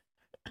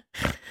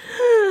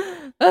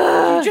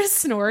 You just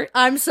snort.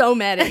 I'm so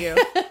mad at you.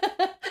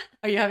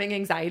 Are you having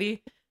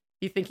anxiety?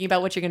 You thinking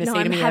about what you're going to say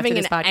I'm to me having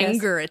after this podcast? an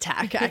anger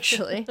attack,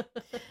 actually.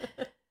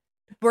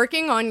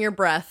 Working on your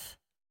breath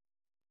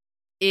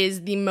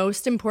is the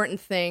most important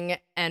thing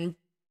and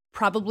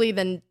probably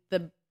the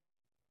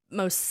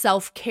most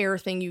self-care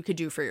thing you could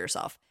do for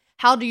yourself.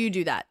 How do you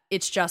do that?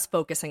 It's just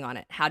focusing on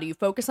it. How do you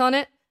focus on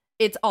it?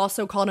 It's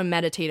also called a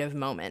meditative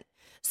moment.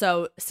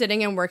 So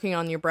sitting and working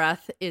on your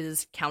breath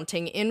is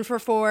counting in for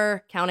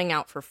 4, counting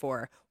out for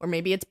 4. Or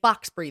maybe it's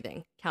box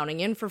breathing,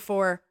 counting in for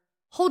 4,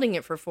 holding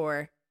it for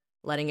 4,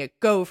 letting it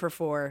go for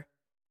 4,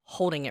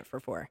 holding it for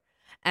 4,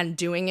 and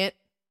doing it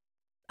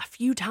a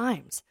few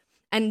times.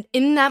 And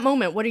in that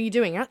moment, what are you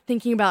doing? You're not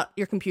thinking about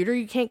your computer.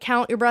 You can't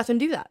count your breath and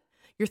do that.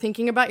 You're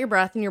thinking about your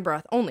breath and your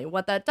breath only.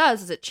 What that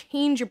does is it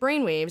changes your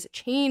brain waves.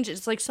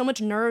 It's like so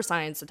much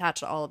neuroscience attached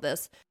to all of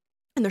this.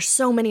 And there's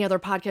so many other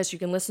podcasts you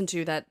can listen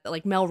to that,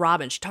 like Mel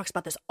Robbins, she talks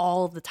about this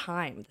all the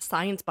time, the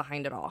science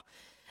behind it all,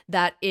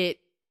 that it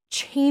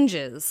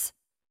changes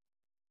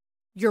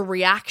your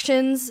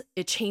reactions,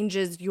 it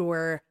changes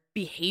your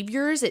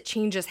behaviors, it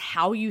changes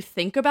how you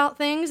think about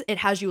things. It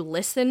has you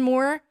listen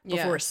more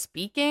before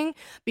speaking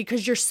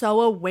because you're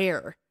so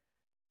aware.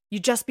 You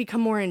just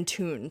become more in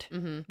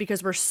tuned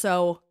because we're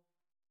so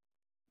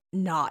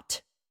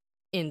not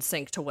in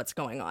sync to what's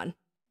going on.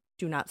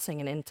 Do not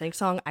sing an in sync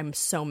song. I'm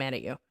so mad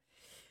at you.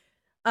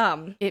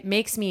 It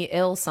makes me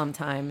ill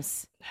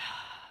sometimes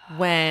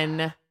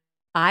when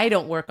I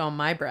don't work on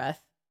my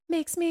breath.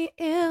 Makes me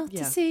ill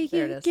to see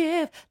you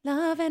give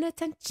love and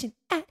attention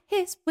at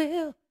his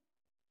will.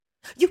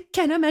 You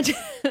can imagine.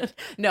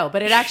 No,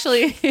 but it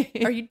actually.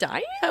 Are you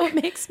dying? How it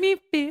makes me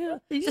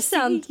feel. You just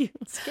sound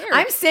scared.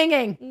 I'm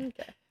singing.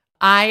 Okay.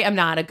 I am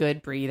not a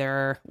good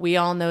breather. We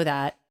all know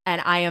that.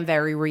 And I am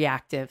very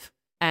reactive.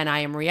 And I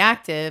am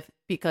reactive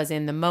because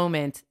in the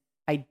moment,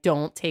 I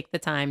don't take the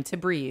time to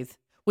breathe,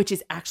 which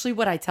is actually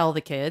what I tell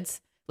the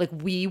kids. Like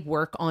we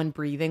work on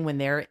breathing when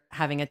they're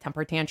having a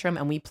temper tantrum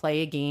and we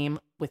play a game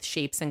with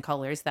shapes and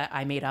colors that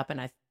I made up and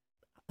it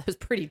was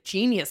pretty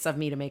genius of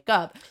me to make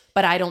up,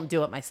 but I don't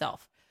do it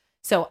myself.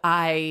 So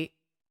I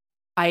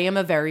am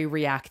a very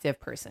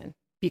reactive person.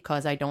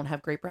 because I don't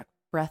have great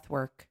breath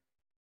work.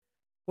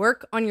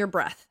 Work on your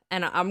breath.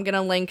 And I'm going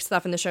to link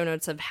stuff in the show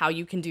notes of how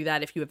you can do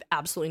that if you have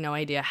absolutely no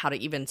idea how to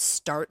even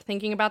start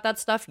thinking about that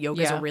stuff.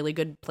 Yoga is a really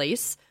good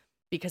place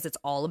because it's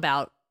all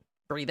about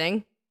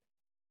breathing.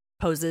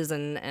 Poses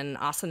and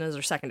asanas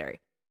are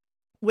secondary.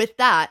 With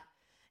that,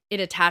 it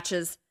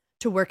attaches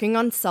to working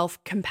on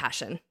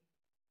self-compassion,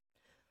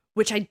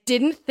 which I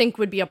didn't think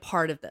would be a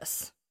part of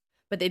this.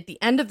 But at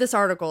the end of this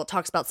article, it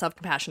talks about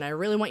self-compassion. I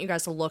really want you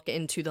guys to look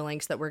into the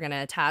links that we're going to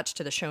attach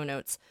to the show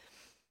notes.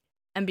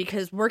 And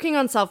because working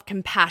on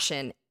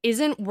self-compassion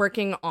isn't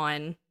working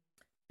on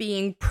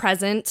being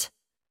present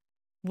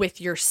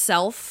with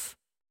yourself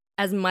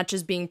as much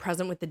as being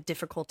present with the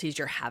difficulties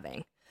you're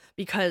having.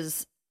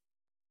 Because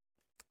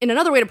in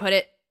another way to put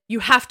it, you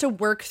have to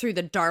work through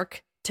the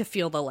dark to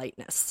feel the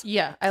lightness.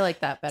 Yeah, I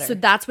like that better. So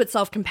that's what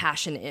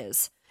self-compassion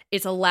is.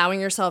 It's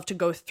allowing yourself to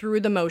go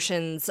through the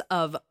motions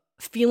of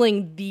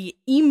feeling the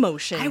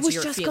emotions you're feeling. I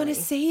was just going to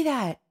say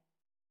that.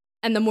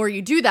 And the more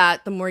you do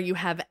that, the more you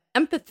have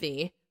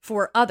empathy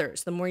for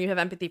others. The more you have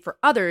empathy for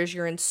others,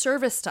 you're in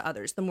service to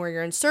others. The more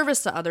you're in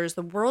service to others,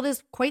 the world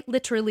is quite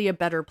literally a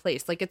better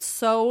place. Like it's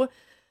so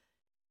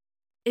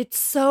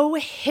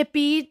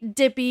hippy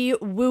dippy,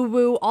 woo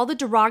woo, all the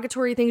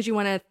derogatory things you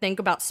want to think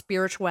about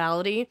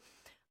spirituality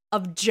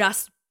of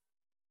just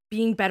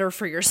being better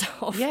for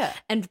yourself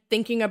and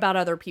thinking about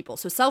other people.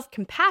 So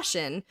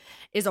self-compassion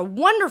is a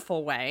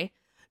wonderful way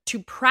to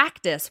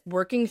practice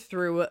working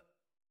through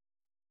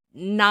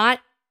not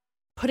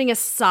putting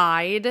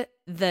aside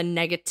the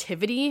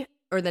negativity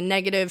or the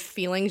negative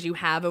feelings you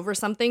have over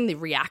something, the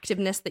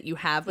reactiveness that you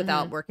have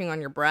without working on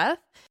your breath,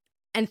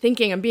 and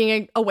thinking and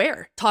being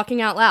aware,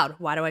 talking out loud.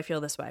 Why do I feel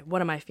this way?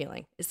 What am I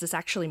feeling? Is this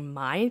actually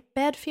my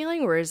bad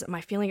feeling, or am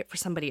I feeling it for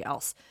somebody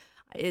else?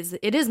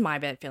 It is my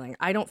bad feeling.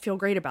 I don't feel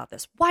great about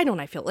this. Why don't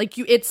I feel like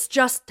you? It's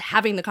just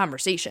having the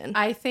conversation.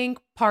 I think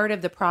part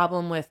of the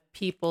problem with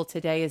people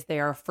today is they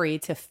are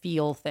afraid to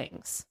feel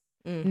things.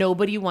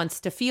 Nobody wants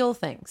to feel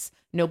things.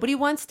 Nobody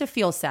wants to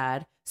feel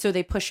sad, so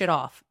they push it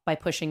off. By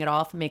pushing it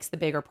off makes the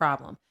bigger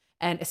problem.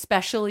 And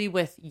especially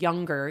with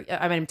younger,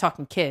 I mean, I'm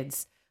talking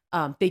kids,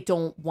 they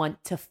don't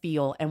want to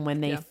feel. And when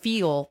they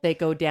feel, they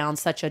go down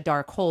such a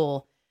dark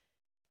hole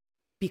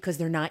because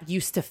they're not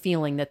used to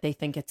feeling that they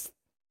think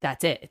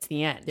that's it. It's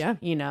the end,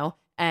 you know?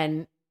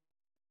 And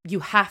you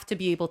have to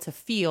be able to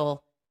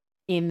feel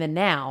in the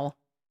now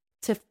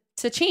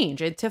to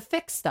change and to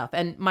fix stuff.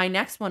 And my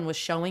next one was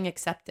showing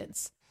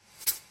acceptance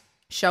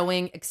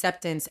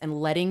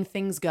and letting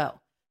things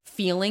go,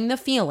 feeling the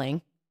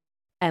feeling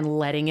and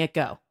letting it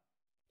go.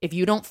 If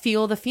you don't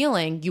feel the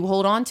feeling, you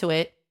hold on to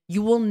it,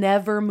 you will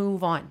never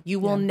move on. You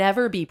will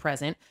never be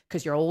present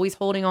because you're always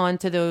holding on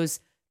to those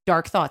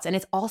dark thoughts. And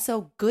it's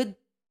also good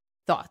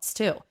thoughts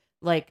too.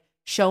 Like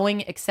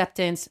showing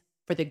acceptance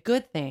for the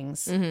good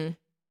things.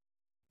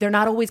 They're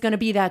not always going to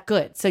be that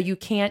good. So you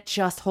can't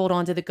just hold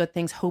on to the good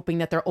things hoping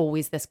that they're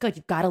always this good.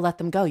 You've got to let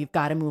them go. You've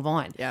got to move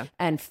on. Yeah.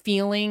 And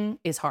feeling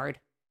is hard.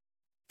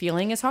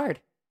 Feeling is hard.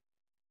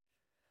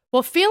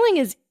 Well, feeling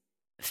is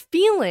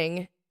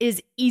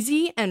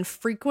easy and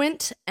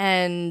frequent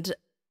and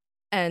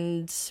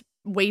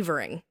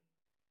wavering.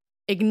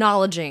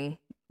 Acknowledging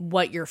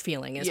what you're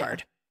feeling is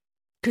hard.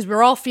 Because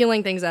we're all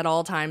feeling things at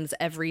all times,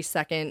 every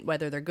second,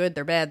 whether they're good,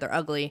 they're bad, they're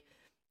ugly.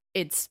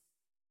 It's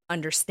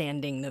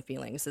understanding the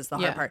feelings is the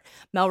hard part.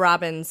 Mel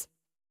Robbins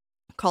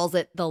calls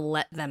it the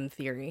let them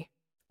theory.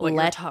 What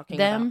you're talking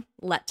about.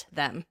 Let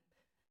them.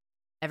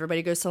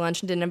 Everybody goes to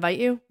lunch and didn't invite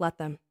you? Let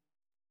them.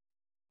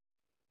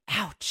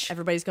 Ouch.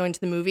 Everybody's going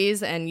to the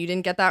movies and you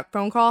didn't get that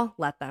phone call?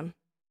 Let them.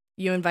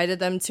 You invited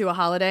them to a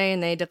holiday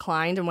and they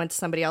declined and went to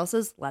somebody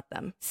else's? Let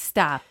them.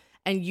 Stop.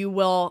 And you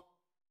will,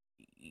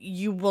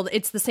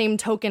 it's the same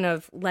token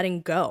of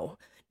letting go.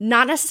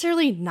 Not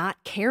necessarily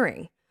not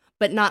caring,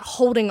 but not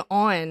holding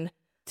on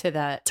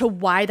to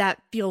why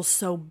that feels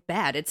so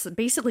bad. It's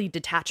basically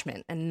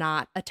detachment and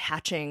not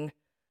attaching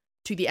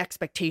to the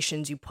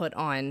expectations you put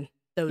on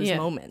those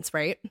moments,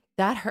 right?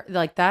 That hurt.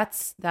 Like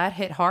that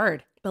hit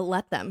hard. But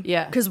let them.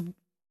 Yeah. Because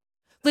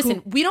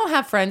listen, we don't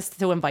have friends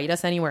to invite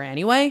us anywhere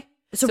anyway.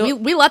 So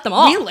we let them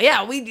all.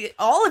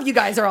 All of you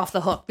guys are off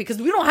the hook because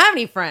we don't have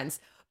any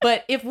friends.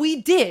 But if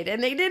we did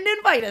and they didn't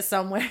invite us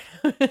somewhere,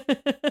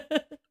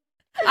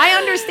 I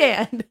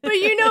understand. But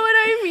you know what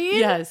I mean?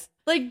 Yes.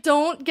 Like,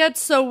 don't get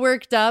so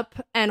worked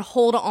up and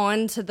hold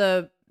on to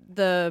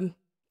the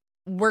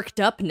worked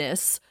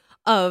upness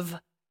of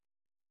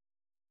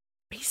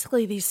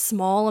basically these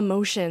small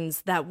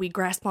emotions that we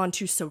grasp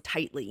onto so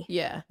tightly.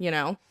 Yeah. You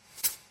know?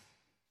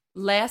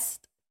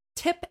 Last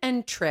tip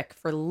and trick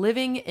for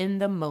living in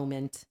the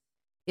moment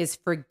is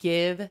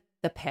forgive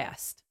the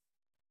past.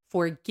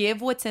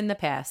 Forgive what's in the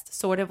past.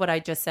 Sort of what I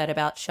just said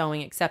about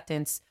showing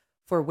acceptance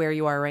for where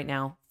you are right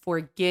now.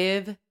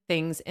 Forgive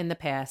things in the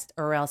past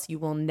or else you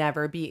will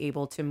never be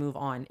able to move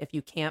on. If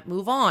you can't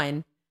move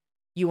on,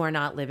 you are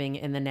not living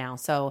in the now.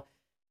 So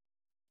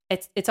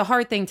it's a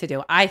hard thing to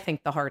do. I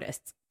think the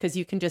hardest because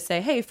you can just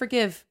say, hey,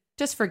 forgive,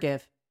 just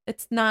forgive.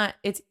 It's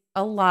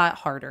a lot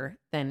harder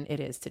than it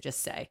is to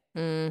just say.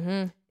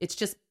 Mm-hmm. It's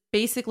just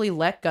basically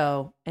let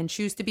go and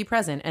choose to be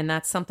present. And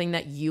that's something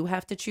that you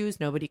have to choose.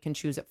 Nobody can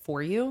choose it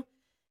for you.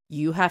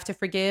 You have to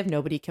forgive.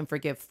 Nobody can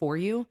forgive for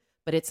you,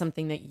 but it's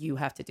something that you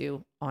have to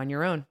do on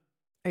your own.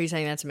 Are you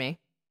saying that to me?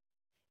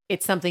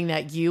 It's something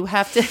that you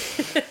have to.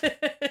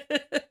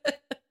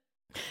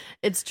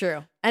 It's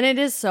true. And it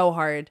is so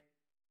hard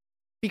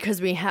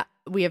because we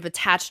have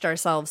attached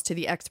ourselves to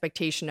the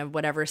expectation of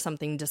whatever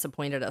something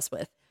disappointed us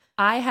with.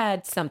 I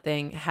had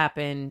something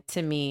happen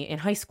to me in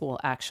high school,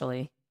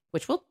 actually,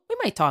 which we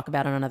might talk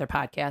about on another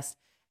podcast.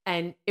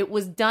 And it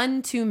was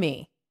done to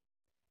me.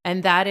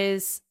 And that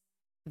is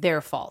their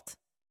fault.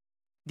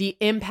 The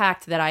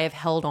impact that I have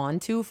held on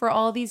to for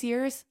all these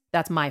years,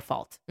 that's my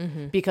fault.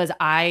 Mm-hmm. Because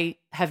I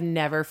have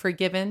never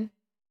forgiven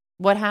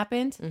what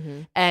happened.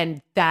 Mm-hmm.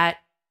 And that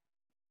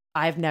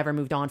I've never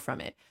moved on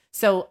from it.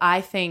 So I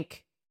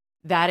think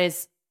that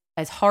is,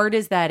 as hard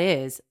as that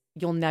is,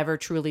 you'll never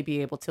truly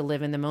be able to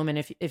live in the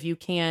moment if you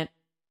can't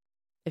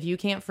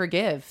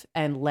forgive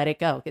and let it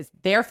go. It's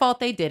their fault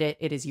they did it.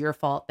 It is your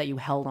fault that you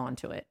held on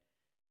to it.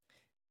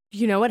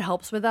 You know what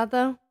helps with that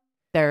though?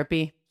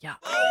 Therapy. Yeah.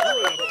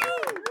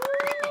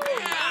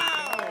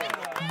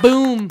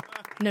 Boom.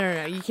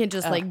 No. You can't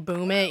just like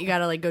boom it. You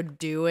gotta like go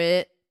do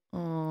it.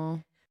 Oh.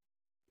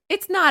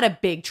 It's not a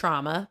big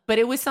trauma, but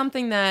it was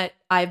something that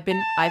I've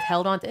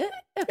held on to.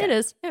 Okay. It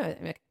is.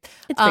 Okay.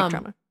 It's big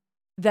trauma.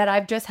 That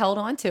I've just held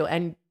on to.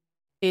 And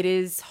it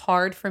is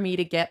hard for me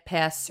to get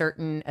past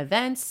certain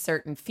events,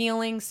 certain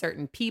feelings,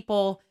 certain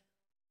people,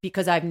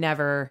 because I've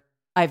never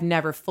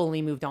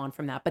fully moved on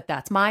from that. But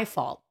that's my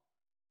fault.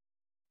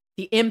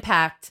 The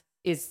impact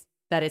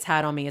that it's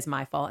had on me is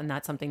my fault. And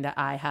that's something that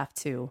I have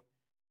to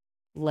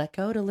let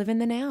go to live in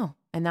the now.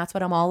 And that's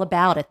what I'm all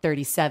about at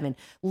 37.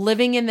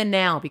 Living in the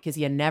now, because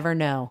you never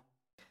know.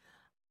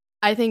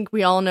 I think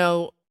we all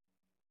know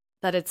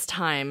that it's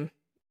time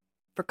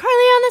for Carly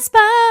on the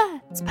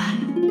spot.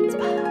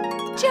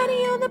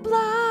 Jenny on the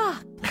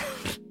block.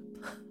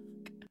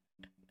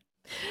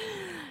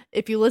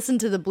 If you listen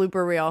to the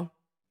blooper reel,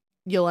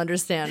 you'll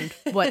understand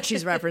what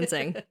she's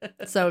referencing.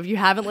 So if you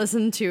haven't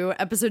listened to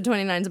episode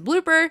 29's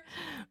blooper,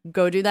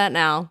 go do that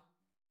now.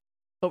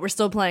 But we're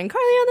still playing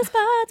Carly on the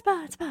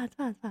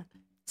spot.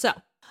 So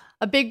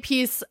a big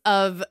piece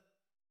of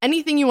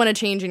anything you want to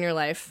change in your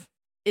life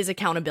is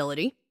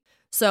accountability.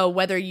 So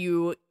whether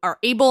you are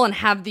able and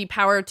have the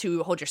power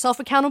to hold yourself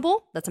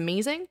accountable, that's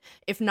amazing.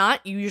 If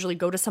not, you usually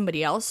go to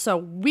somebody else. So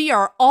we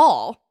are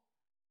all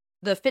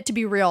the Fit to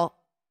Be Real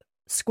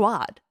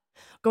squad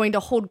going to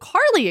hold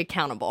Carly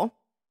accountable.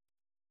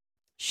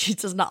 She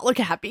does not look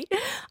happy.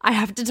 I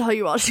have to tell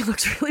you all, she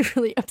looks really,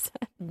 really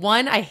upset.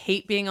 1, I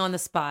hate being on the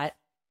spot.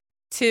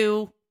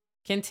 2,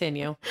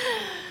 continue.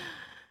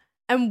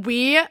 And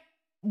we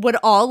would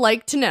all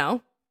like to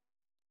know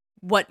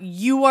what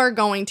you are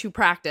going to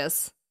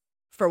practice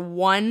for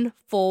 1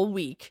 full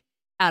week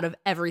out of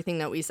everything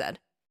that we said.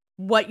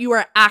 What you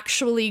are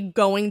actually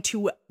going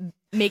to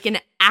make an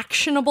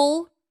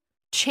actionable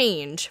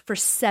change for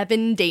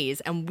 7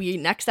 days. And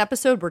next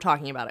episode, we're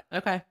talking about it.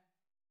 Okay.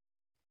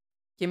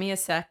 Give me a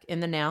sec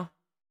in the now.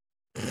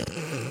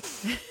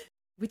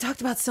 We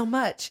talked about so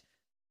much.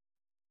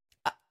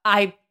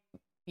 I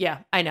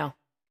know.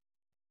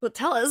 Well,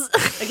 tell us.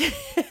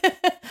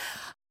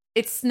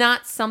 It's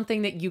not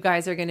something that you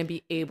guys are going to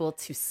be able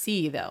to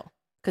see, though,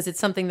 because it's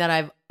something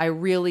that I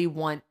really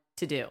want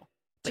to do.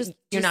 But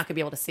you're not going to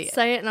be able to see it.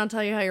 Say it and I'll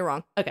tell you how you're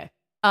wrong. Okay.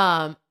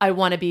 I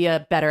want to be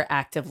a better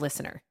active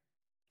listener.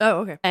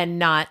 Oh, okay. And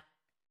not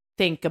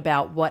think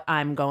about what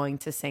I'm going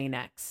to say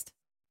next.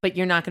 But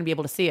you're not going to be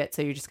able to see it,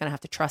 so you're just going to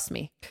have to trust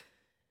me.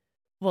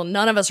 Well,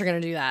 none of us are going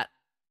to do that.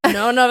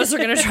 None of us are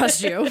going to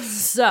trust you.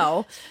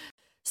 So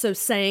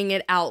saying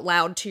it out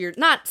loud to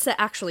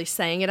actually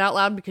saying it out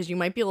loud, because you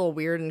might be a little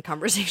weird in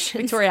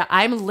conversation. Victoria,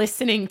 I'm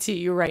listening to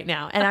you right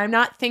now, and I'm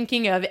not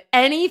thinking of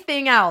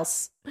anything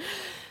else.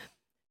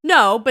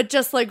 No, but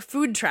just like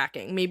food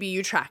tracking. Maybe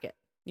you track it.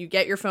 You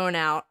get your phone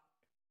out,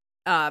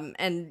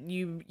 and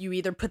you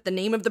either put the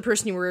name of the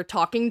person you were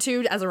talking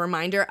to as a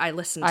reminder. I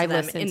listened to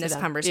them in this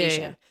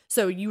conversation. Yeah.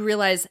 So you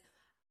realize,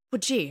 well,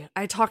 gee,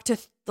 I talked to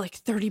like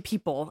 30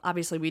 people.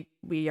 Obviously,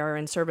 we are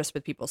in service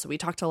with people, so we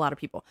talk to a lot of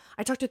people.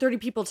 I talked to 30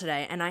 people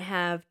today, and I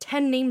have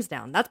 10 names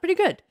down. That's pretty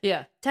good.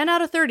 Yeah. 10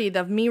 out of 30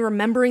 of me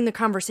remembering the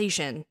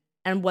conversation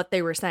and what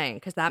they were saying,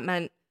 because that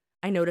meant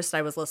I noticed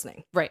I was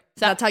listening. Right.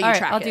 So that's how you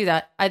track it. I'll do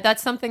that.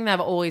 That's something that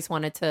I've always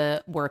wanted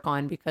to work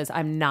on, because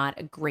I'm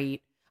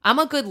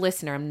a good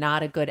listener. I'm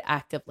not a good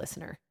active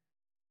listener.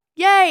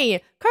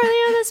 Yay! Carly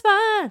on the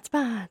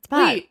spot.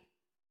 Wait,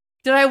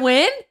 did I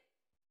win?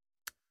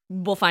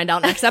 We'll find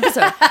out next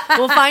episode.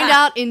 We'll find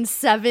out in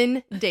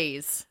 7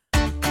 days.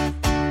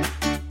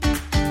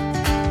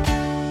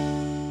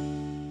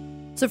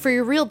 So for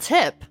your real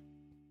tip,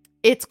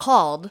 it's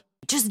called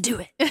just do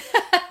it.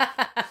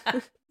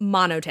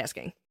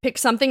 Monotasking. Pick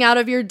something out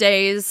of your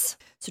days.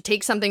 So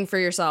take something for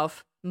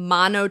yourself,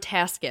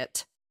 monotask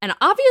it, And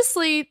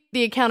obviously,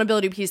 the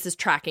accountability piece is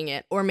tracking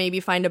it, or maybe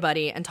find a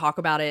buddy and talk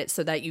about it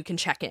so that you can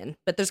check in.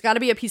 But there's got to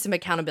be a piece of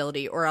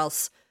accountability, or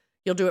else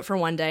you'll do it for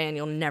one day and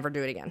you'll never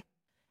do it again.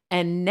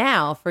 And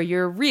now for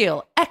your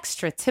real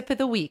extra tip of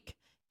the week.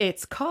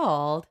 It's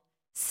called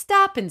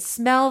Stop and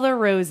Smell the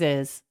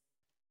Roses.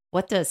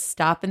 What does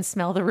stop and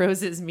smell the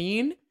roses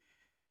mean?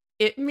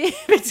 It means,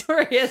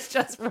 Victoria's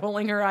just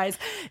rolling her eyes.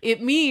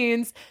 It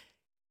means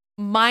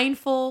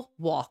mindful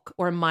walk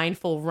or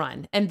mindful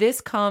run. And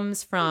this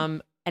comes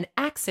from an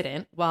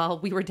accident while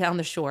we were down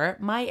the shore.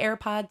 My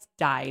AirPods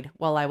died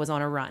while I was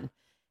on a run.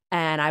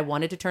 And I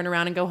wanted to turn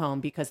around and go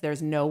home because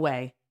there's no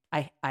way.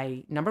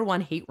 I number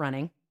one, hate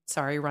running.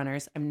 Sorry,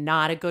 runners. I'm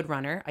not a good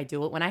runner. I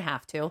do it when I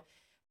have to.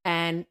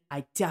 And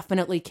I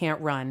definitely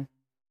can't run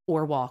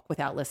or walk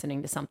without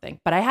listening to something.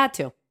 But I had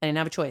to. I didn't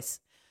have a choice.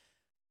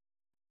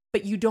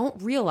 But you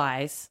don't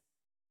realize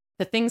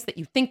the things that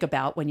you think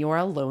about when you're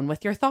alone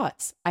with your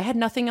thoughts. I had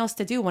nothing else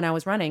to do when I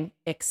was running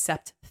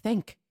except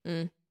think.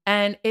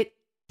 And it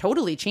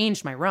totally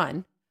changed my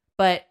run.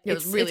 But it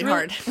was really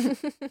hard.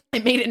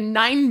 It made it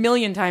 9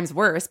 million times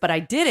worse, but I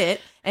did it.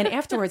 And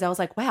afterwards I was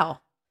like,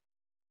 wow,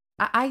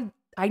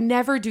 I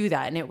never do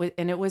that.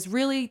 And it was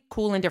really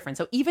cool and different.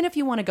 So even if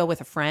you want to go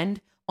with a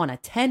friend on a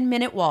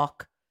 10-minute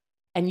walk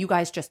and you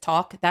guys just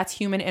talk, that's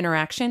human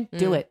interaction.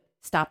 Do it.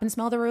 Stop and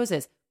smell the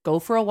roses. Go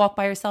for a walk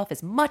by yourself.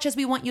 As much as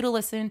we want you to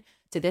listen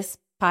to this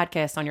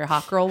podcast on your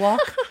hot girl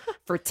walk,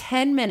 for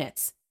 10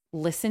 minutes,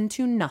 listen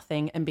to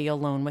nothing and be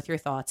alone with your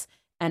thoughts.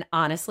 And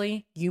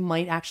honestly, you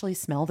might actually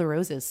smell the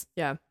roses.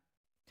 Yeah.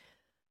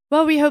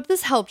 Well, we hope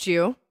this helped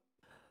you.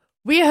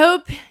 We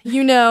hope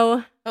you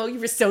know. Oh, you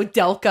were so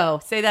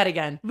Delco. Say that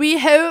again. We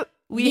hope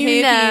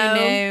you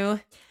know.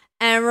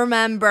 And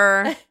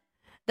remember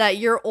that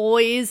you're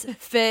always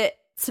fit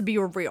to be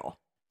real.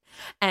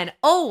 And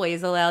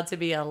always allowed to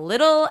be a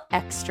little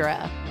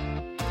extra.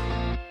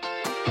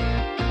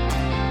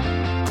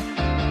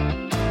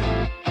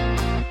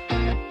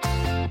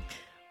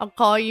 I'll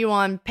call you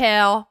on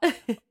pal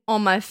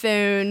on my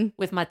phone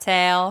with my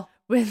tail.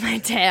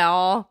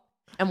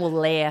 And we'll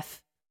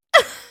laugh.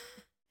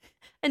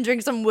 And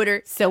drink some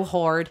water. So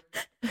hard.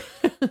 We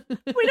don't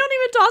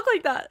even talk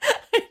like that.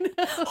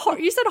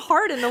 You said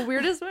hard in the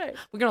weirdest way.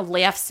 We're going to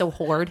laugh so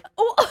hard.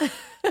 Oh.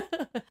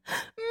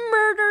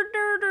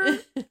 Murder.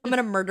 I'm going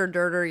to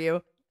murder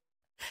you.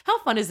 How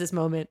fun is this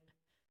moment?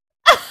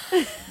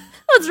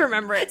 Let's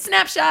remember it.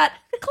 Snapshot.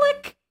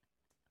 Click.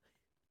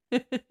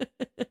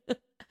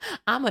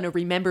 I'm going to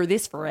remember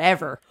this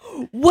forever.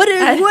 What?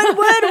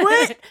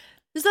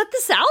 Is that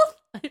the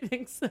South? I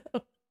think so.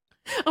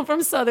 I'm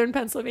from Southern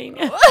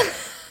Pennsylvania.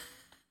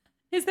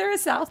 Is there a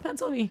South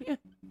Pennsylvania?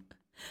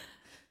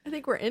 I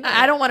think we're in.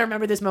 I don't want to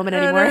remember this moment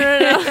anymore.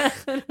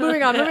 No.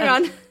 Moving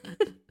on.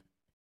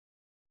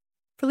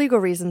 For legal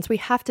reasons, we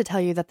have to tell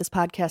you that this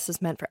podcast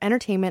is meant for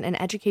entertainment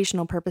and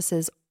educational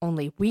purposes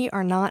only. We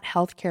are not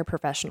healthcare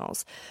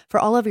professionals. For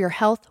all of your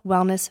health,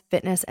 wellness,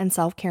 fitness, and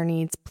self-care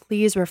needs,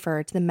 please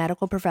refer to the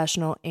medical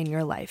professional in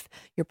your life.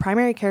 Your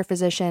primary care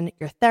physician,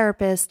 your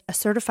therapist, a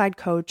certified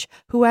coach,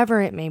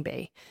 whoever it may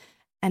be.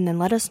 And then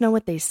let us know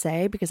what they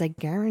say, because I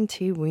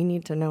guarantee we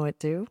need to know it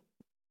too.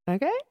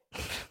 Okay?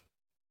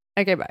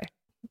 Okay, bye.